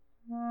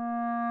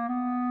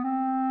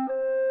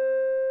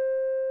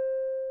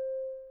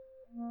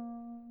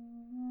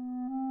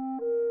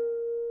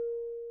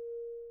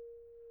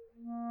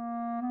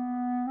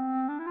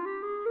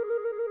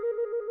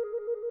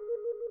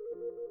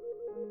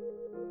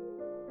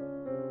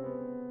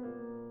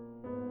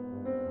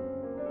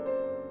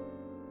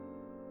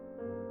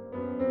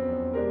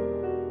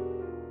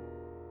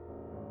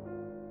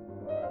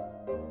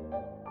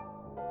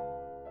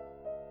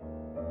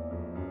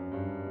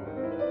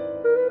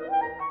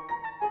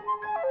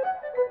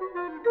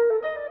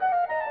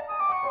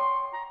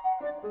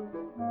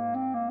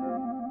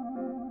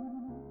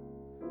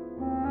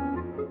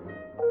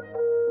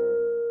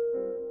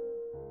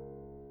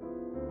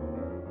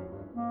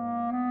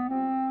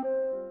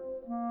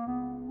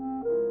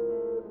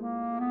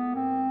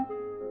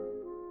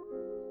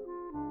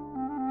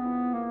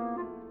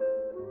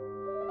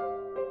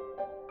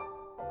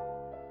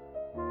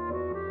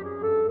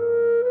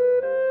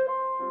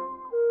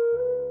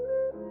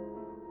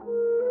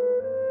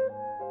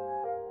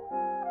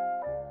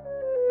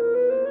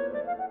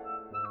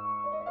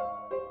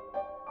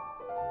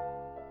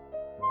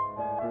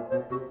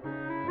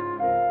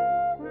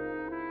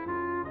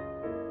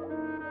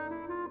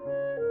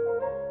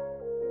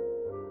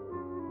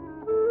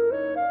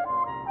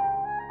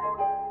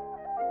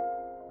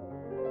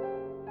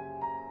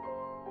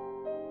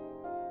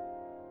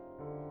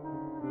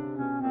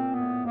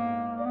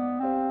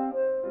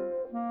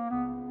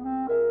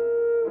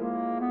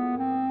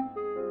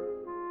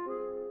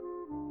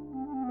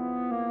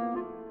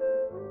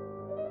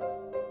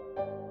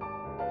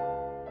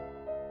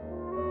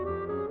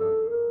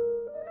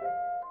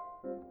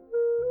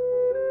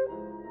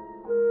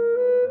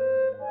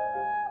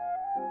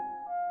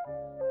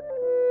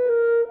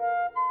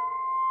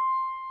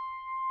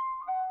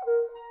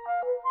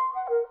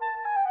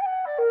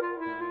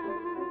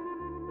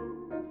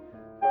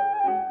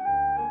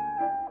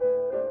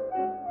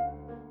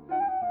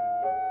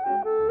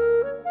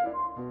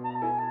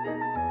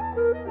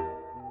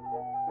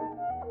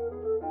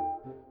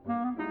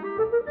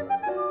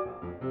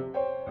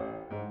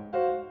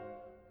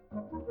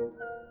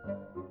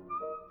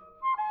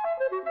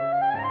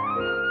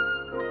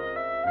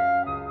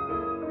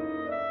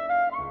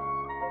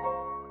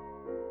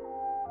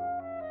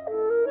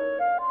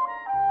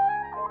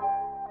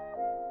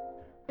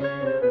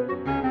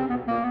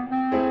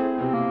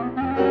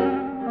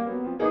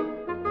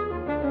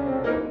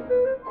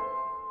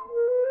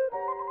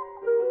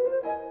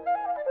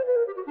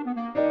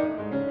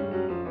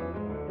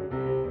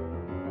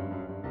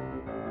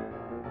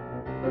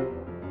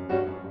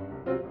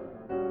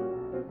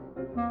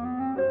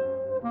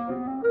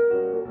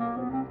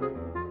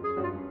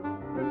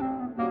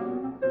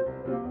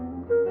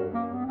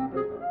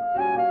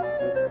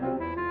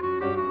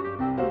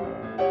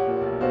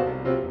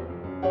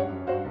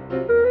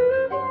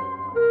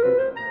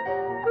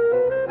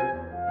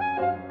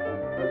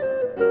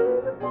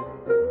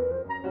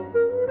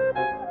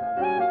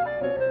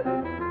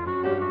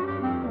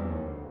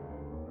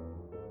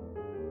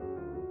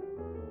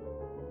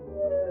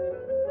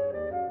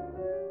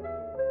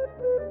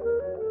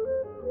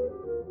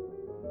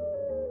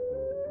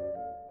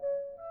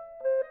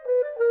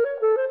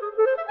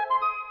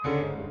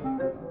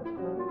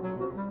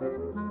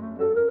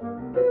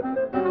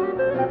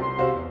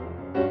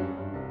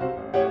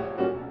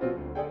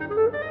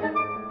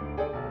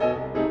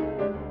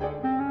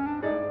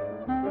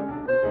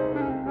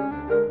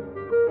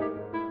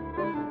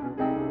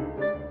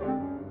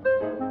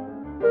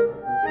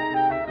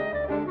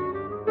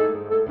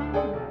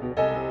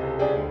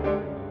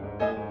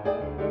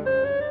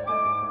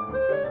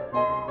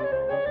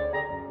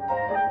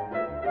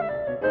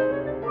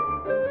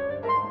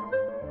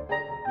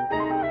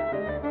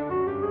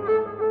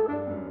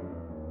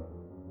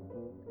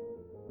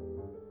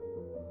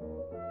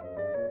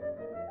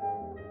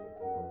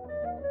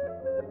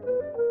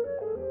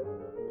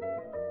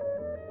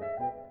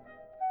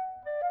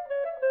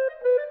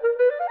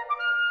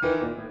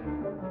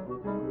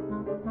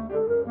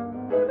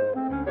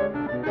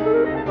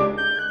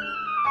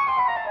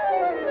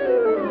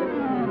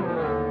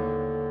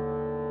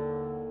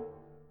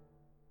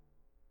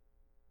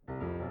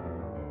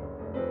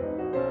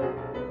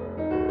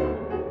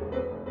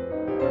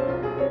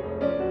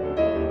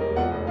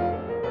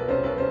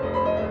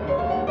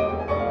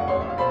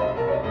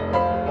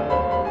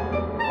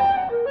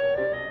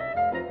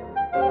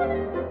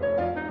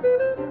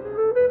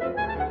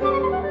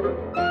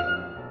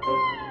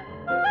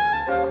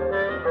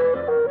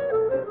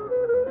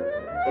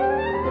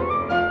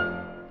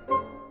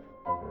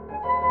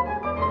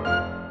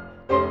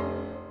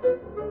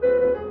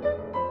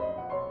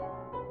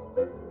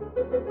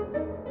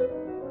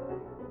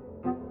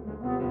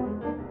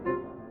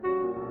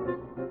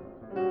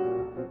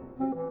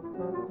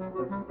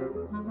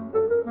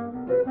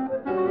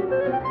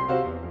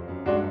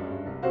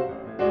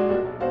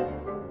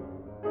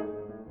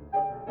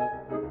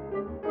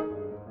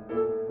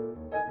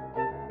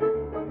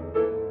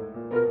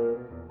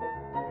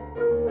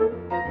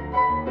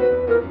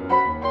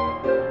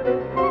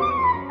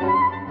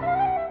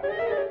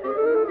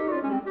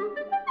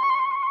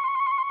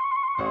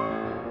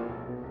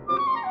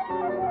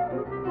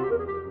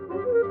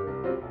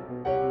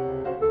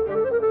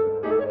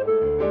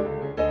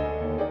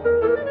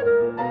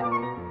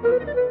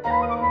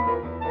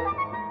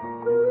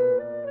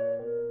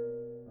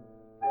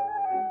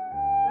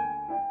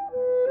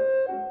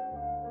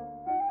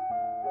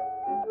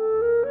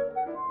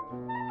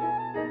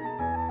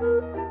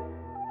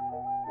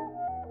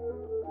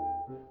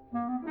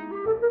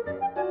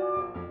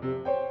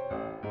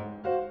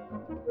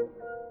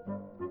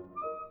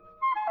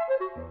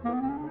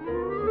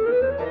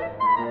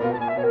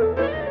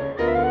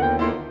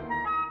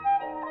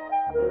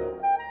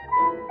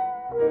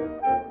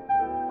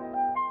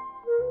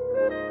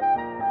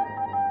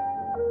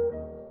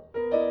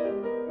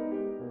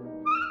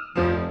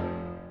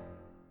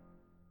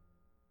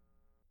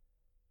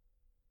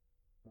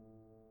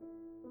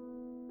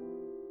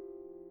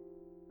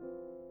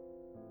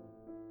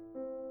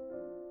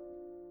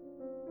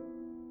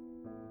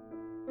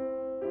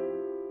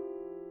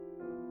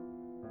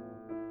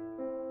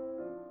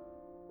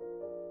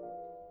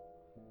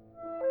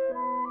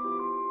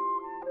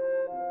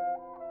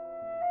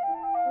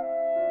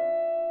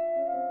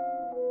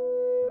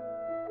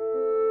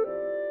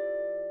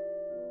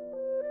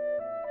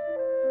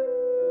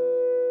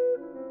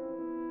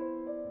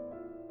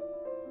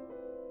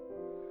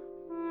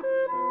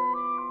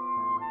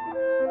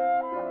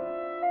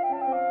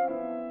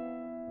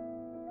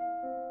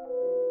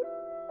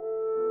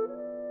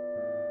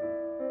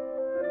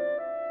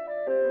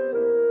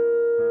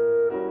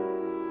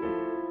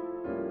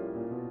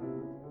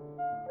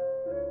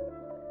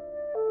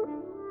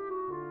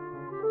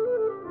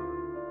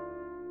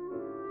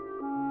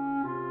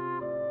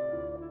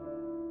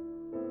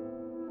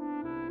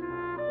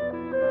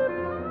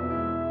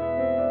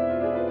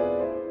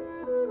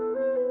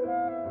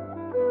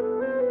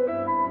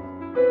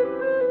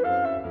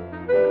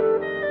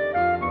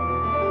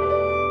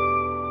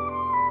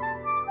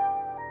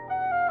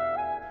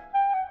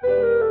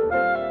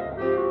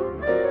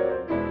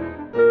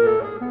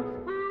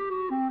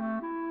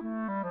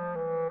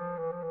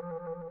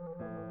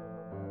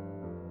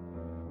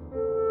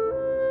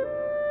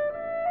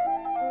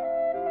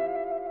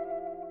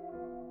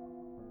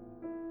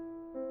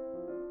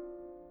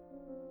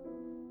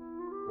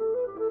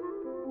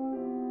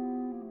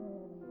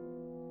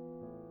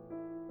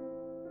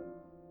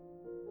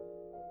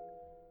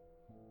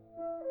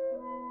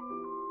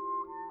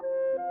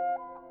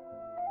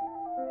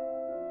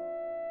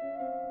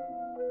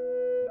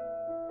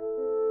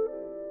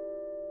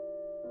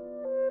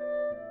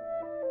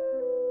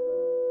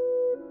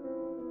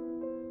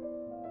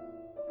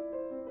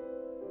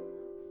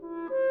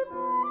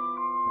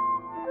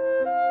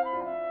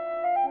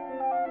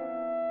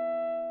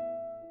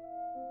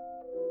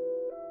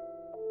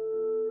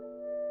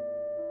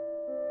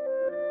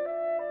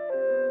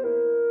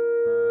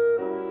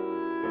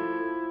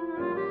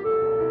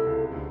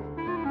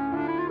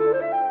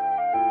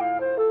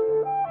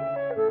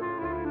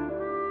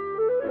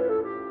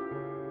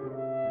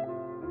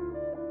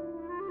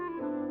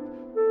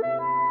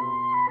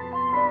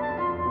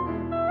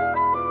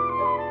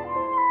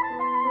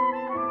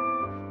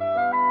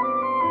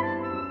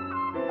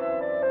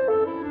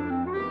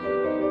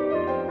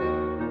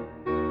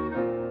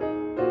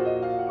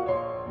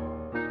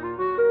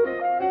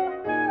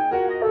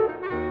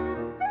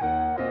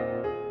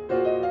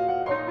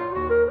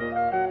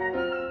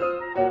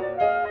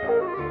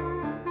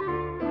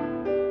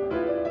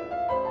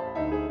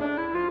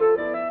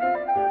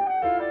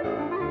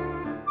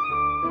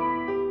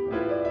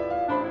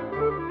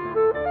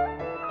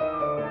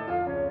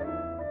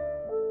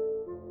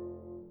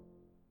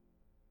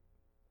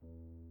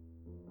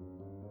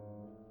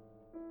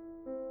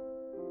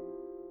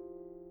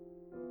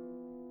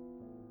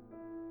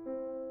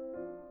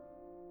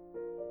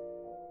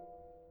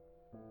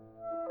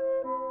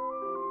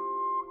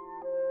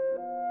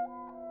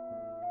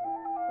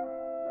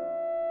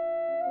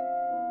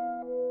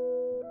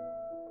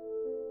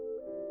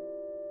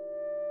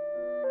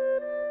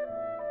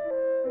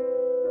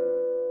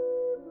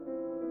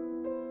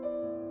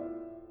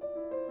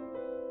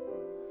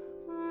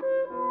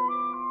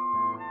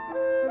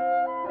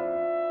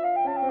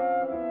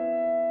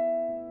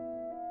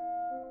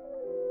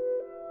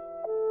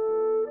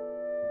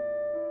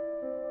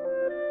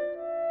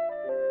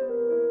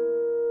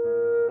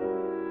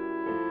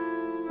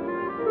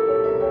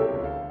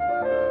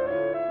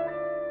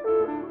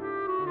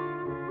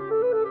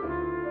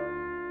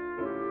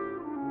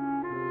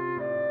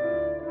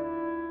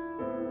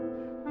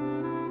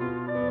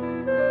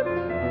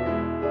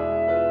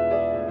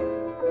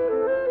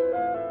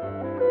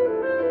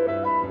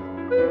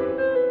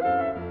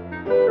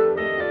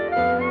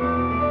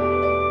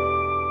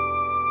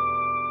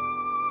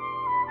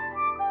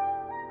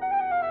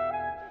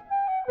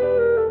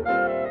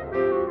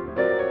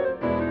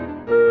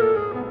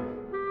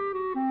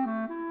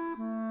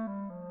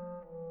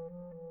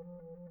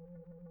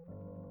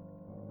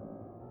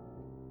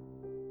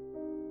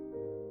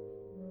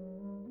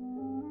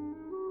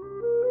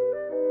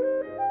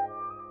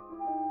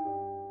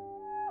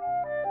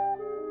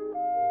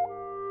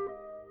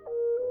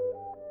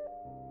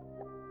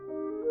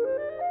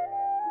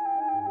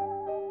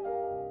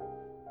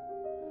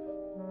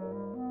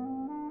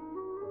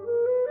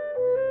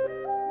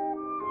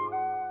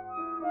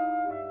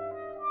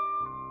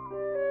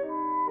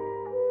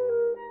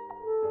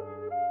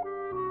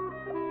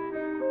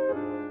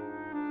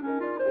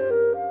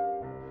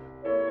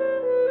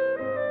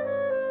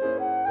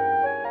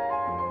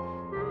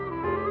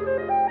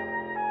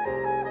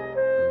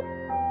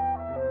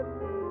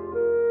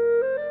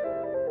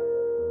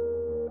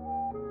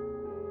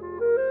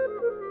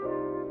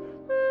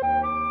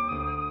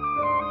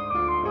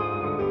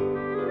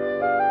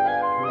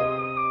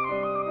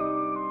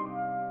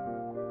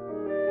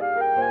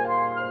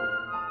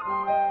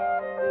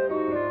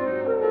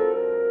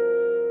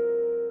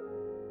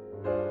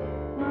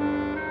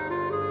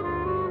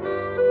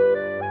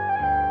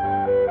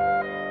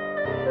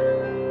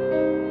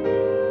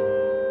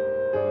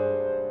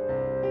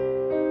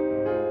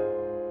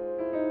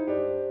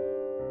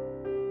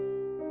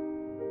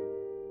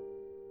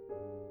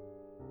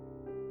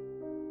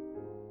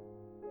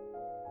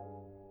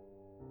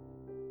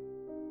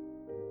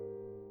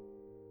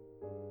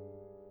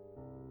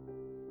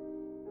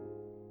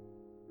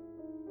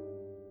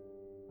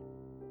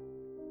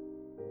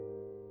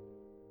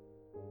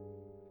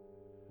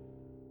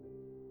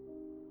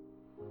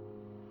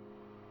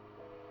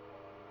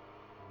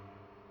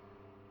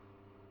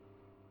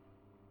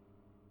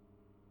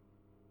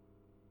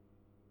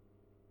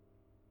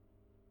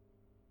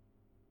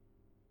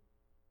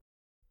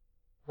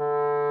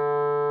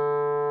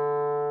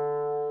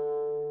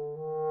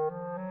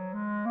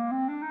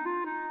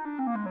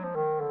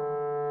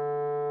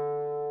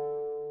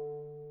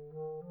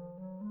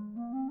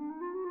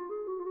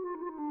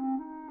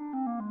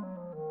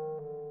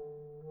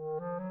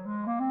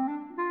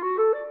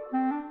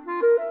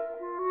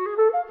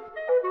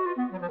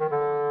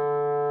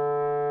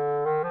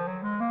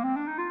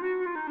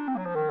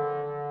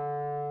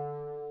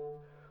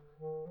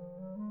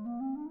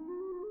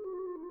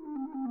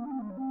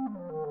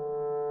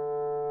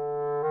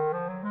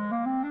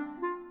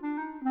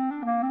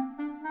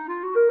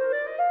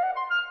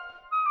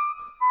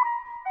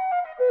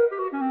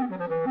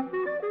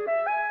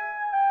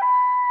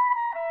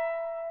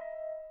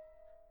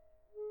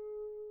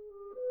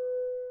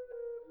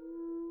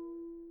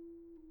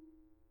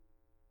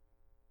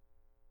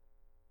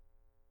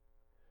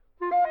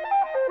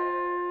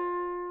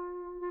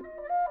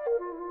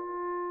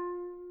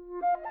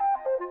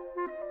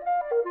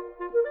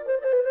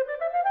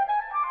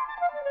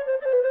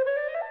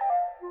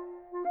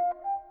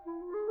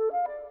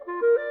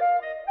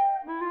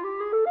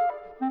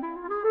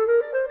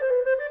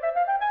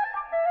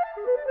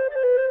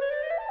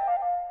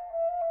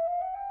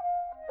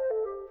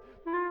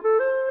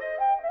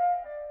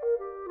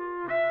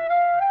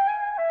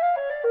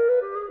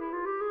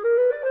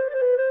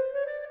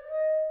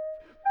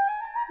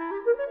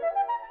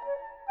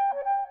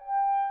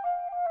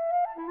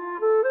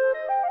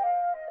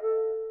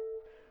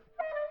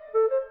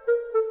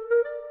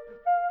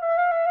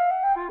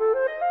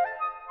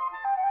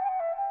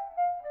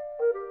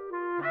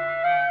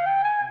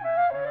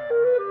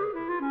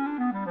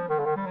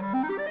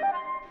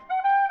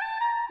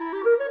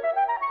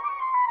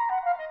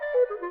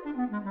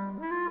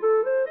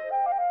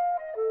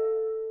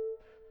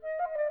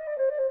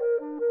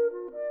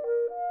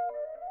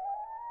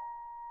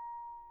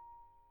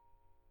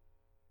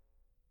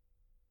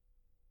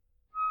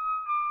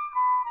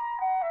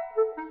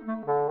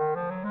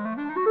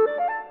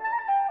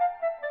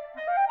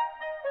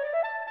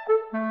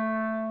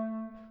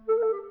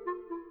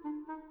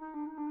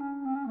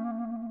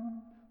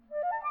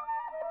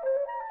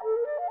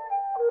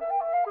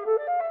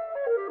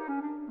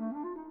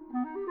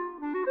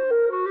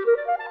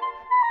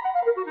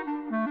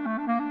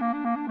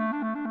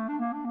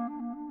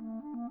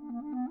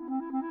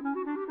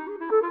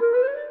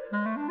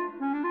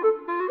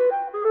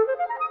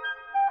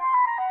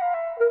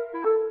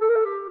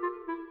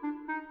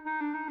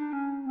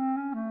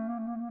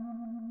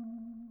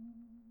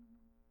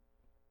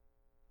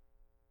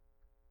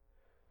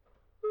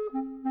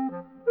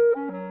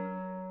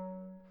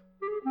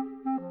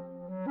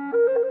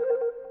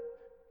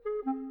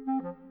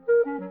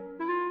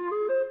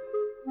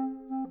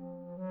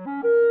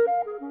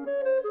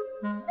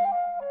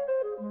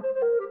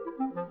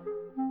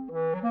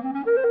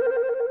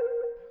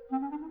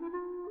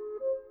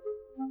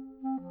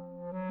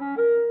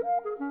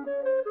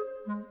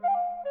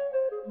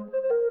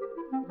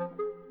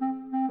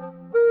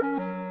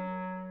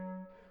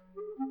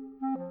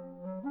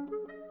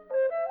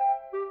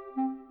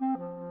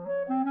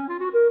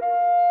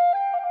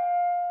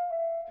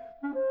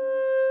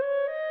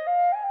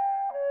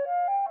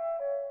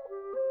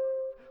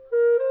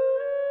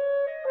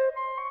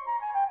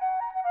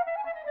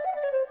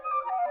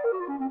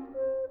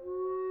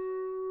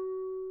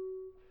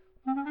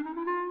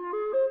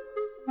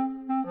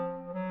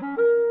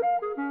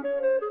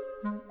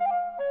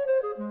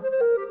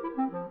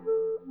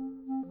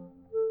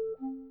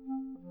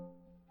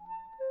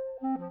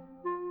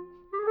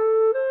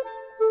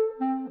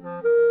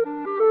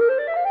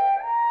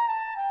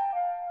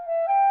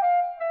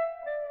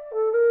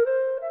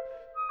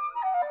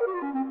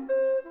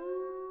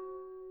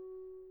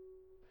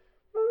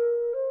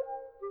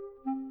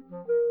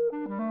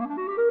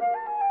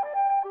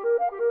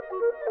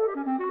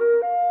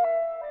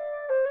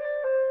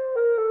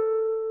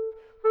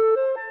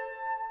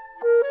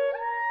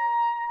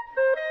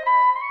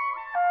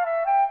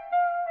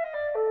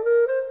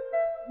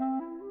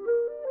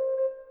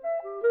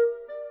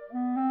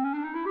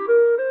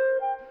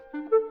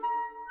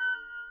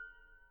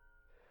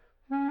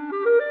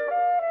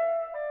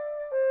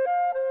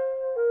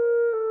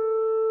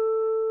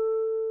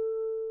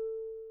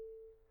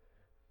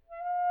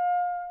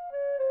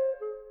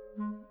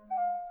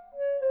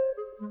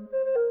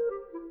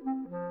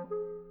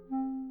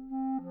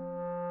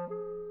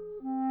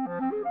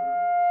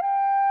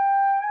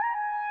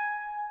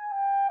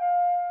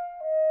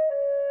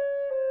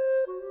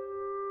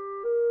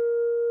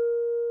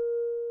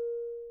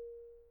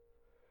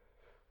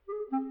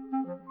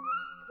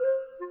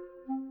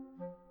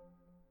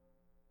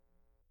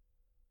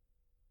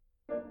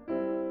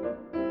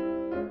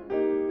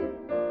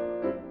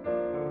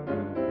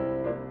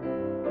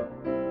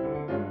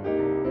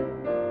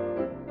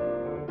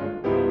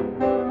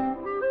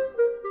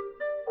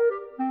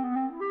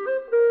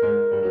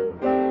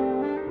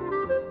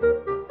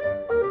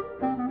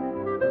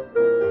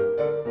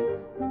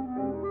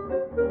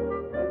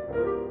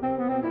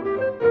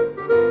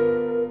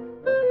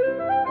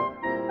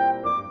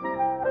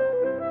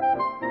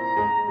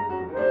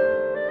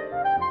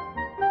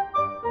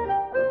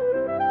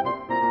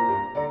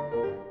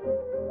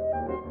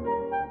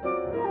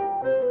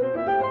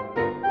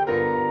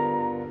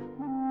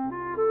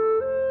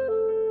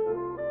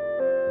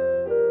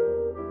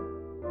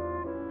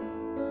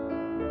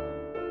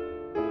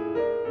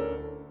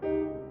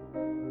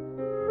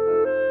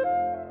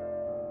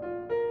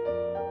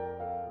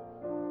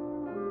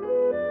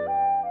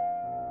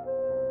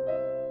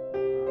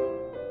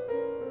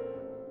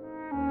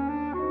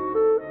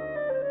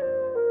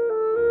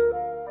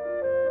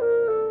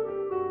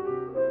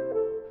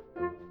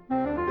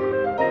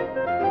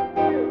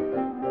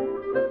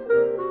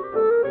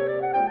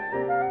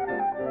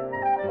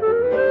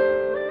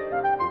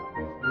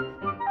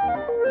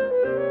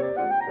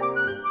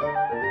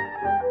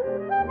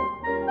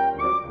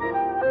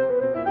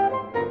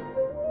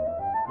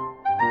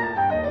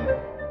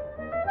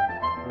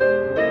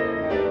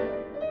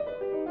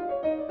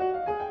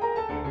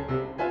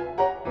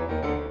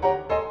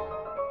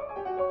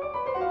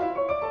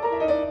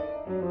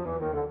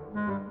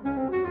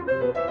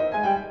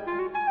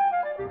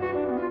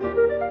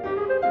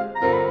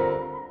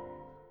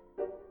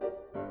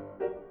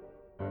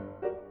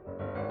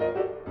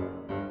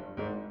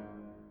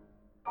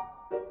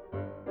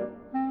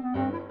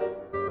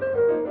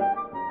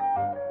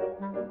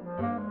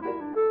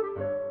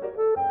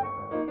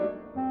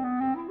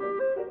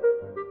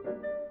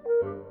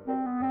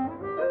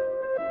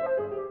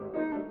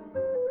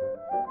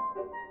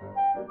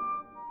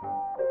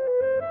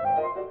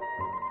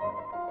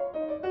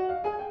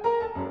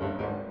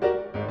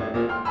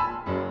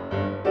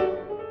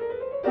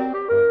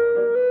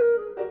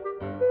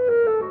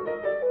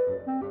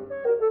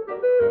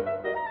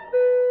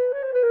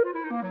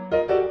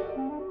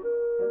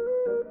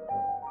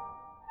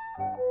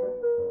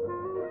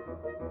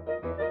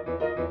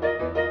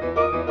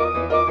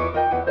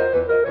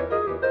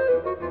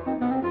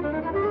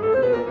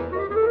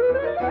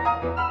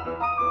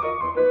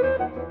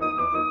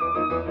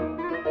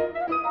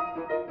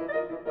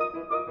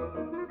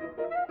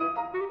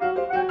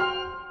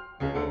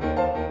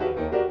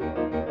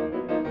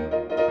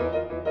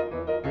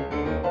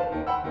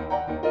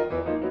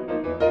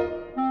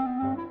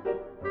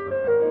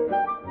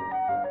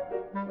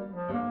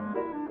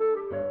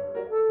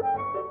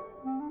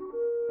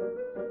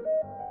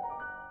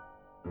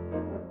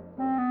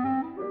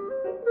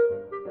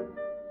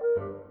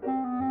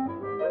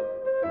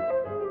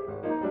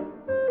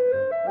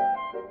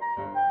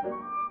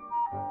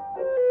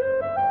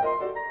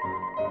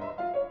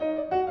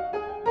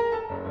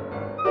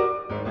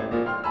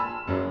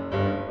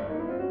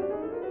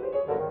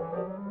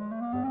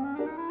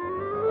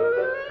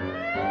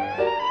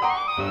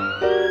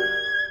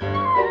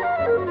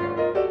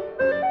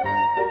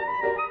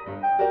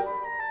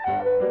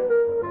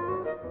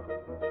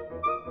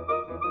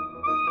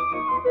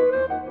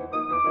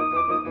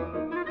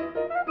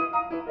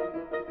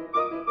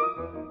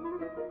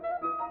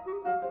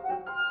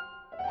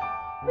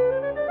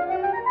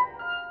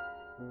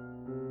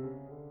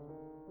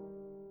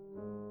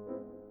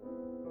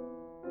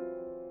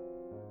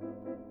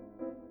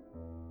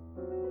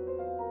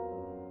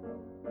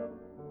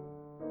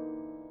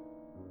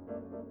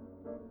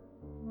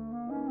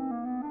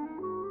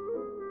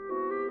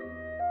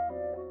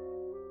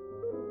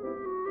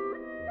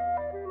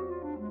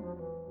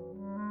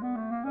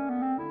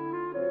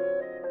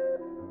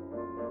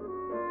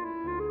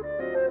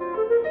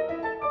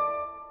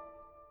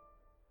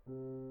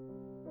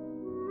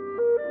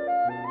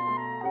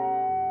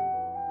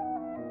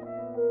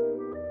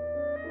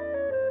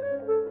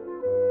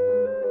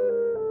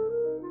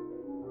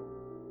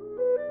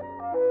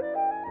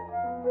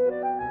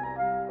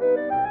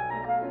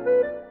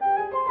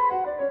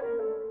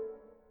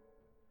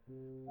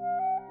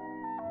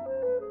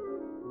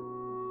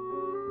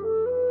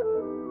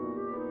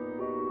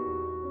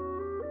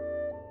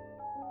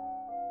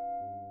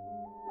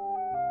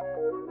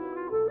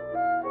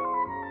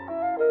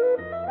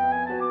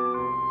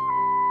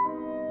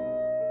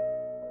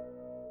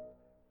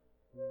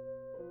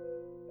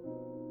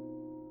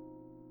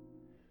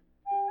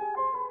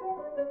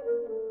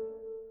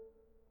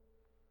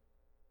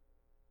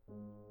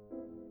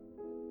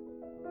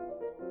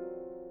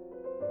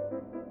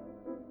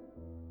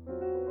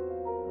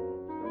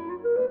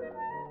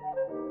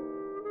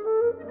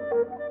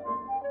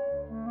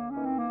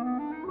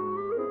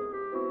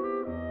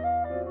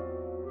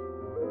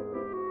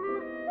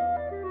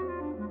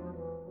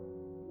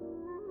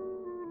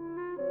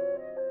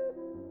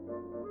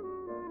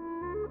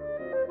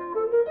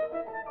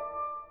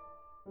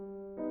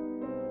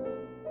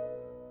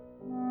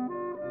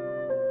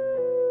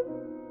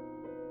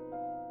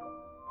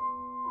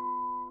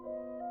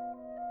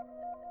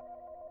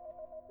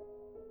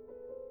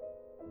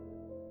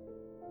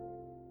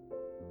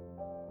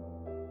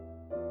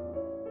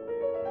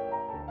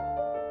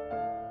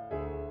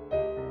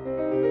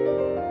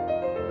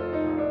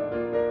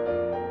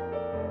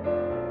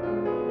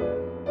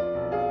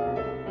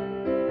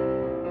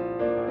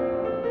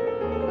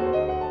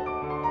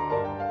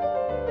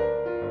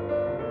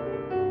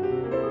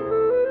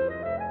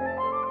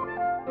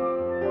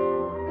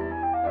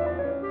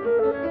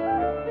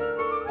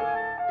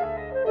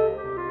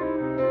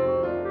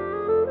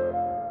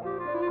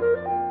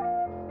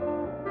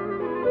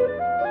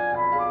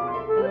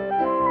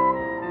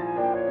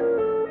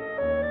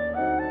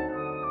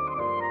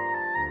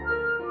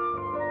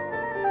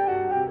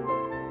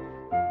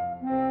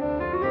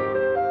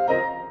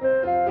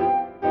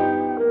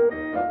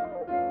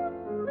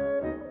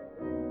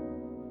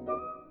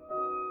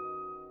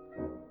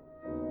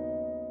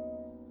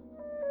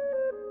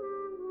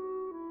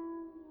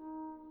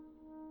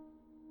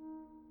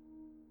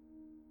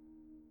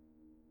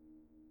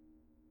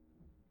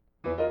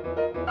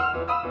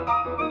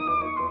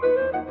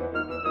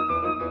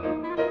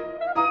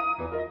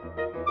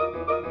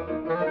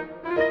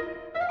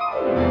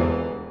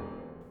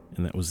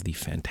 And that was the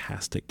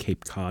fantastic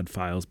Cape Cod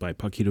Files by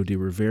Paquito de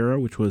Rivera,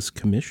 which was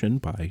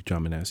commissioned by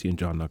Jon Manasse and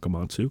Jon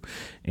Nakamatsu,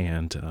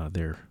 and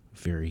their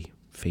very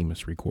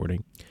famous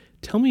recording.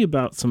 Tell me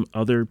about some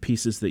other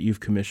pieces that you've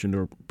commissioned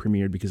or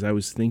premiered, because I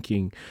was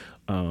thinking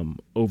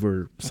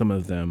over some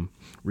of them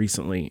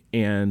recently,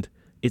 and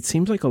it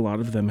seems like a lot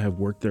of them have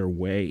worked their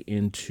way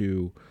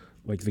into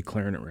like the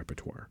clarinet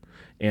repertoire.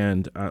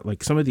 And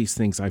like some of these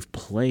things I've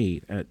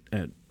played at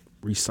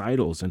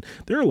recitals, and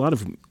there are a lot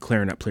of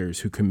clarinet players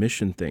who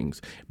commission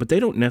things, but they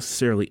don't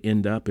necessarily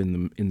end up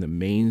in the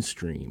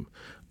mainstream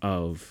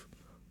of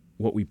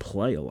what we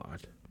play a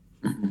lot.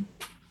 Mm-hmm.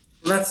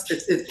 Well,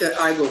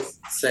 I will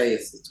say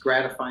it's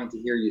gratifying to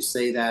hear you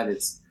say that.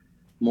 It's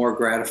more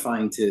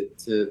gratifying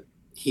to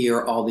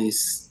hear all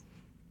these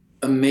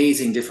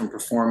amazing different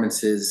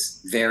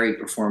performances, varied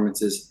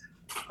performances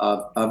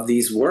of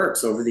these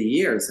works over the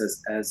years,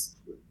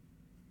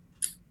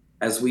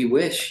 as we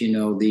wish,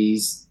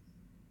 these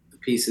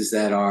pieces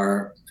that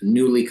are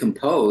newly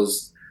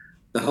composed,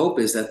 the hope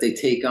is that they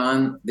take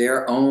on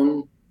their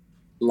own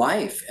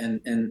life,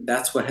 and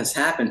that's what has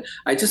happened.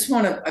 I just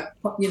want to,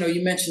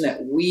 you mentioned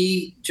that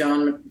we,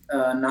 Jon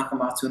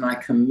Nakamatsu and I,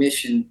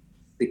 commissioned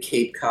the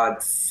Cape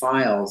Cod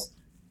Files.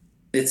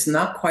 It's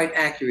not quite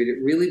accurate.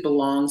 It really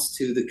belongs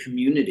to the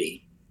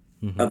community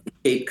of the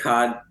Cape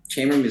Cod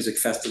Chamber Music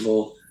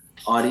Festival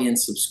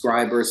audience,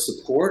 subscribers,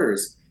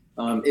 supporters.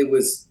 It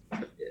was,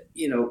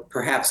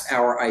 perhaps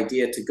our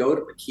idea to go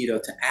to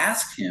Paquito to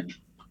ask him,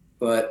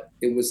 but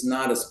it was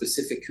not a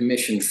specific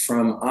commission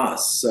from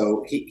us.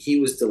 So he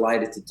was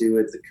delighted to do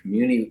it. The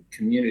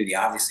community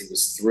obviously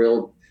was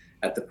thrilled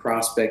at the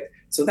prospect.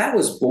 So that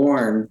was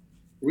born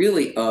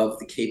really of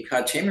the Cape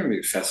Cod Chamber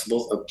Music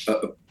Festival,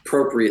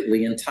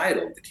 appropriately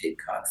entitled the Cape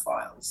Cod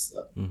Files.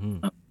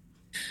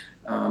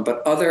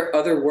 But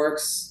other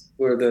works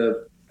were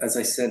the as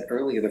I said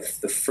earlier,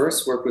 the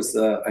first work was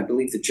I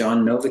believe the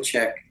Jon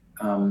Novacek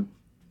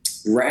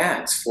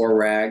rags, 4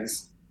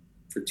 rags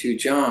for 2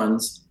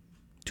 Johns.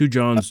 2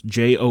 Johns,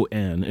 Jon,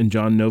 and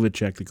Jon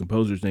Novacek, the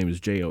composer's name is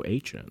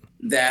John.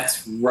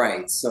 That's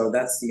right. So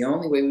that's the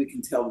only way we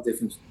can tell the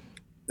difference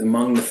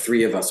among the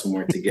 3 of us when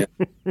we're together.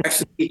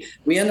 Actually,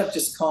 we end up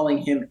just calling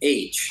him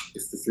H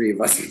if the 3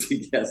 of us are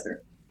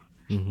together.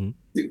 Mm-hmm.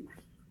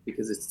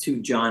 Because it's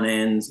 2 John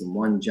N's and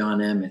 1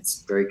 John M.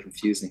 It's very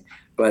confusing.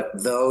 But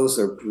those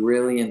are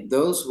brilliant.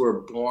 Those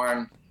were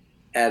born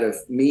out of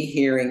me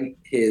hearing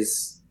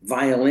his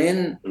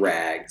violin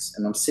rags,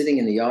 and I'm sitting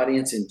in the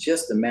audience and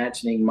just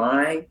imagining,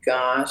 my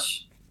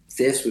gosh,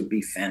 this would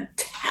be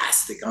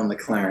fantastic on the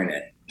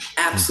clarinet.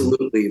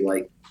 Absolutely,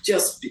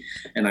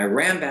 and I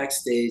ran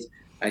backstage.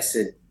 I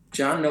said,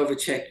 Jon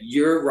Novacek,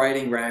 you're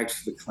writing rags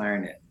for the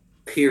clarinet,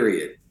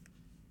 period.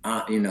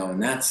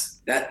 And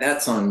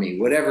that's on me.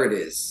 Whatever it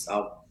is,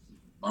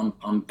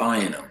 I'm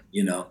buying them.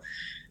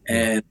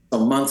 And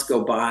so months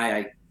go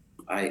by.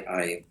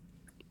 I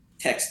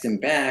text him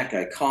back.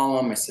 I call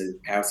him. I said,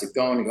 how's it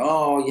going? He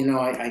goes,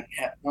 I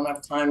don't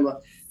have time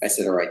left. I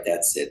said, all right,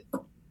 that's it.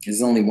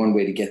 There's only one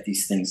way to get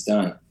these things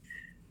done.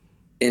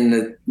 In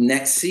the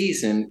next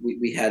season,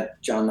 we had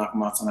Jon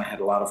Manasse and I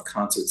had a lot of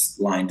concerts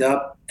lined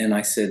up. And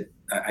I said,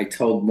 I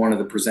told one of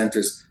the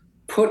presenters,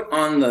 put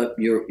on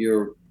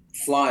your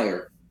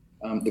flyer,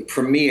 the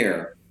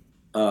premiere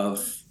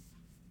of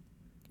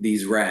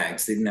these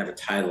rags. They didn't have a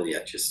title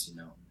yet, just,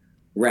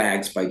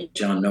 Rags by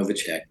Jon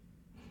Novacek.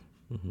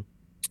 Mm-hmm.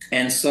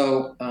 And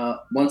so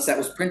once that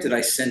was printed,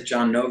 I sent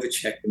Jon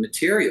Novacek the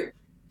material.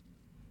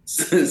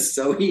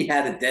 So he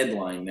had a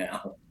deadline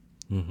now.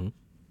 Mm-hmm.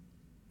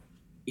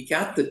 He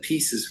got the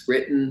pieces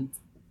written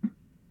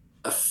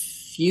a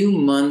few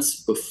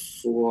months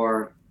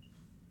before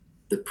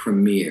the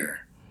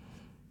premiere.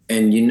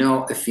 And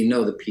if you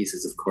know the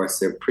pieces, of course,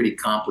 they're pretty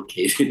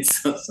complicated.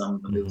 So some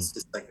of them, it was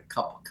just like a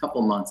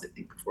couple months, I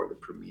think, before the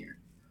premiere.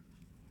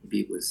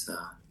 Maybe it was,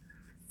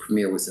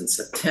 premiere was in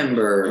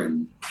September,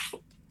 and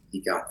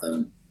he got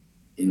them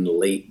in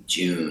late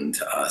June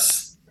to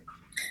us.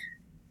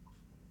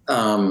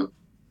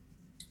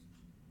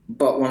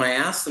 But when I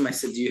asked him, I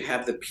said, do you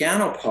have the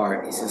piano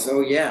part? He says,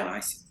 oh, yeah. I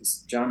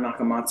said, Jon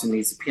Manasse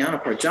needs the piano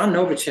part. Jon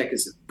Novacek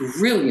is a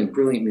brilliant,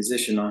 brilliant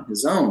musician on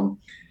his own.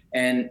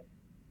 And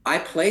I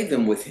played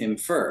them with him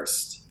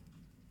first,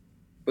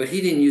 but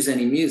he didn't use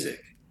any music.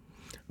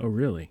 Oh,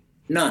 really?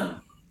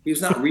 None. He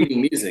was not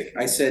reading music.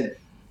 I said,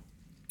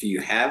 do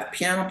you have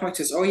piano parts?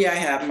 He says, oh, yeah, I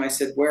have them. I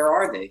said, where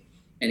are they?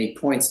 And he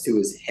points to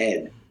his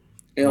head,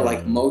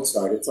 like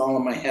Mozart. It's all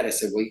in my head. I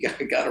said, well, you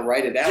got to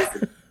write it out.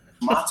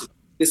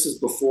 This was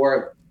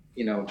before,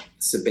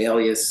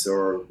 Sibelius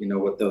or,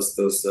 what those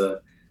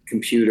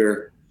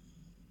computer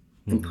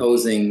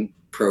composing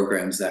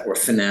programs that were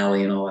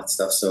Finale and all that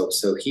stuff.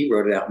 So he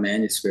wrote it out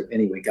manuscript.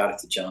 Anyway, got it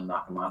to Jon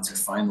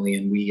Manasse finally,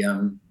 and we,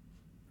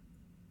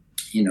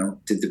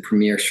 did the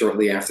premiere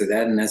shortly after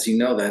that. And as you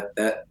know,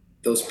 that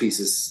those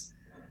pieces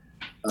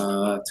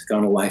took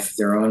on a life of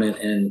their own,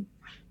 and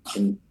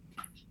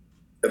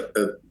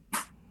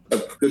a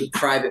good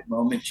private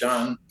moment,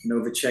 Jon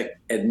Novacek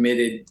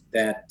admitted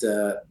that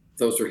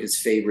those were his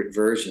favorite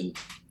versions.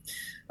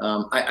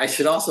 I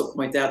should also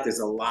point out there's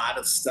a lot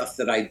of stuff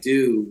that I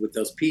do with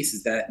those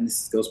pieces and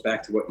this goes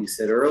back to what you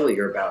said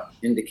earlier about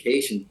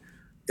indication,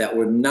 that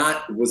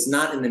was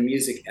not in the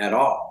music at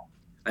all.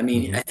 I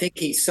mean, I think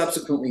he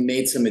subsequently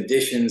made some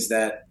additions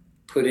that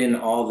put in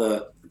all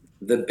the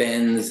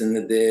bends and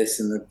the this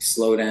and the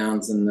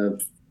slowdowns and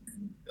the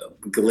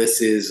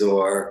glisses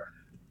or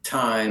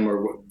time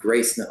or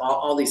grace, and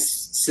all these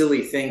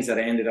silly things that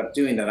I ended up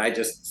doing that I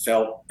just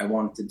felt I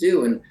wanted to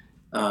do. And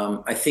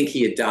I think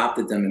he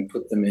adopted them and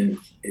put them in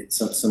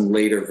some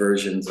later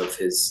versions of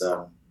his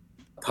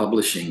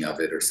publishing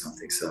of it or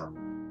something. So.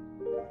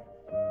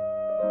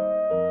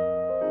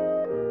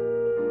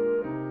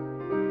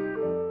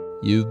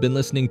 You've been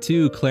listening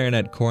to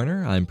Clarinet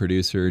Corner. I'm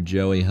producer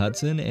Joey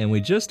Hudson, and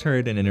we just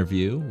heard an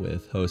interview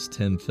with host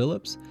Tim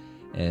Phillips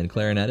and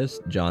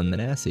clarinetist Jon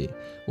Manasse.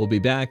 We'll be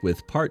back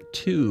with part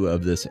 2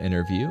 of this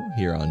interview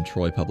here on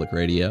Troy Public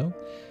Radio.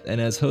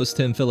 And as host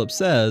Tim Phillips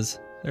says,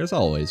 there's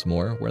always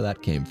more where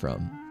that came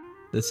from.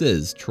 This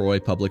is Troy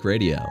Public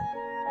Radio.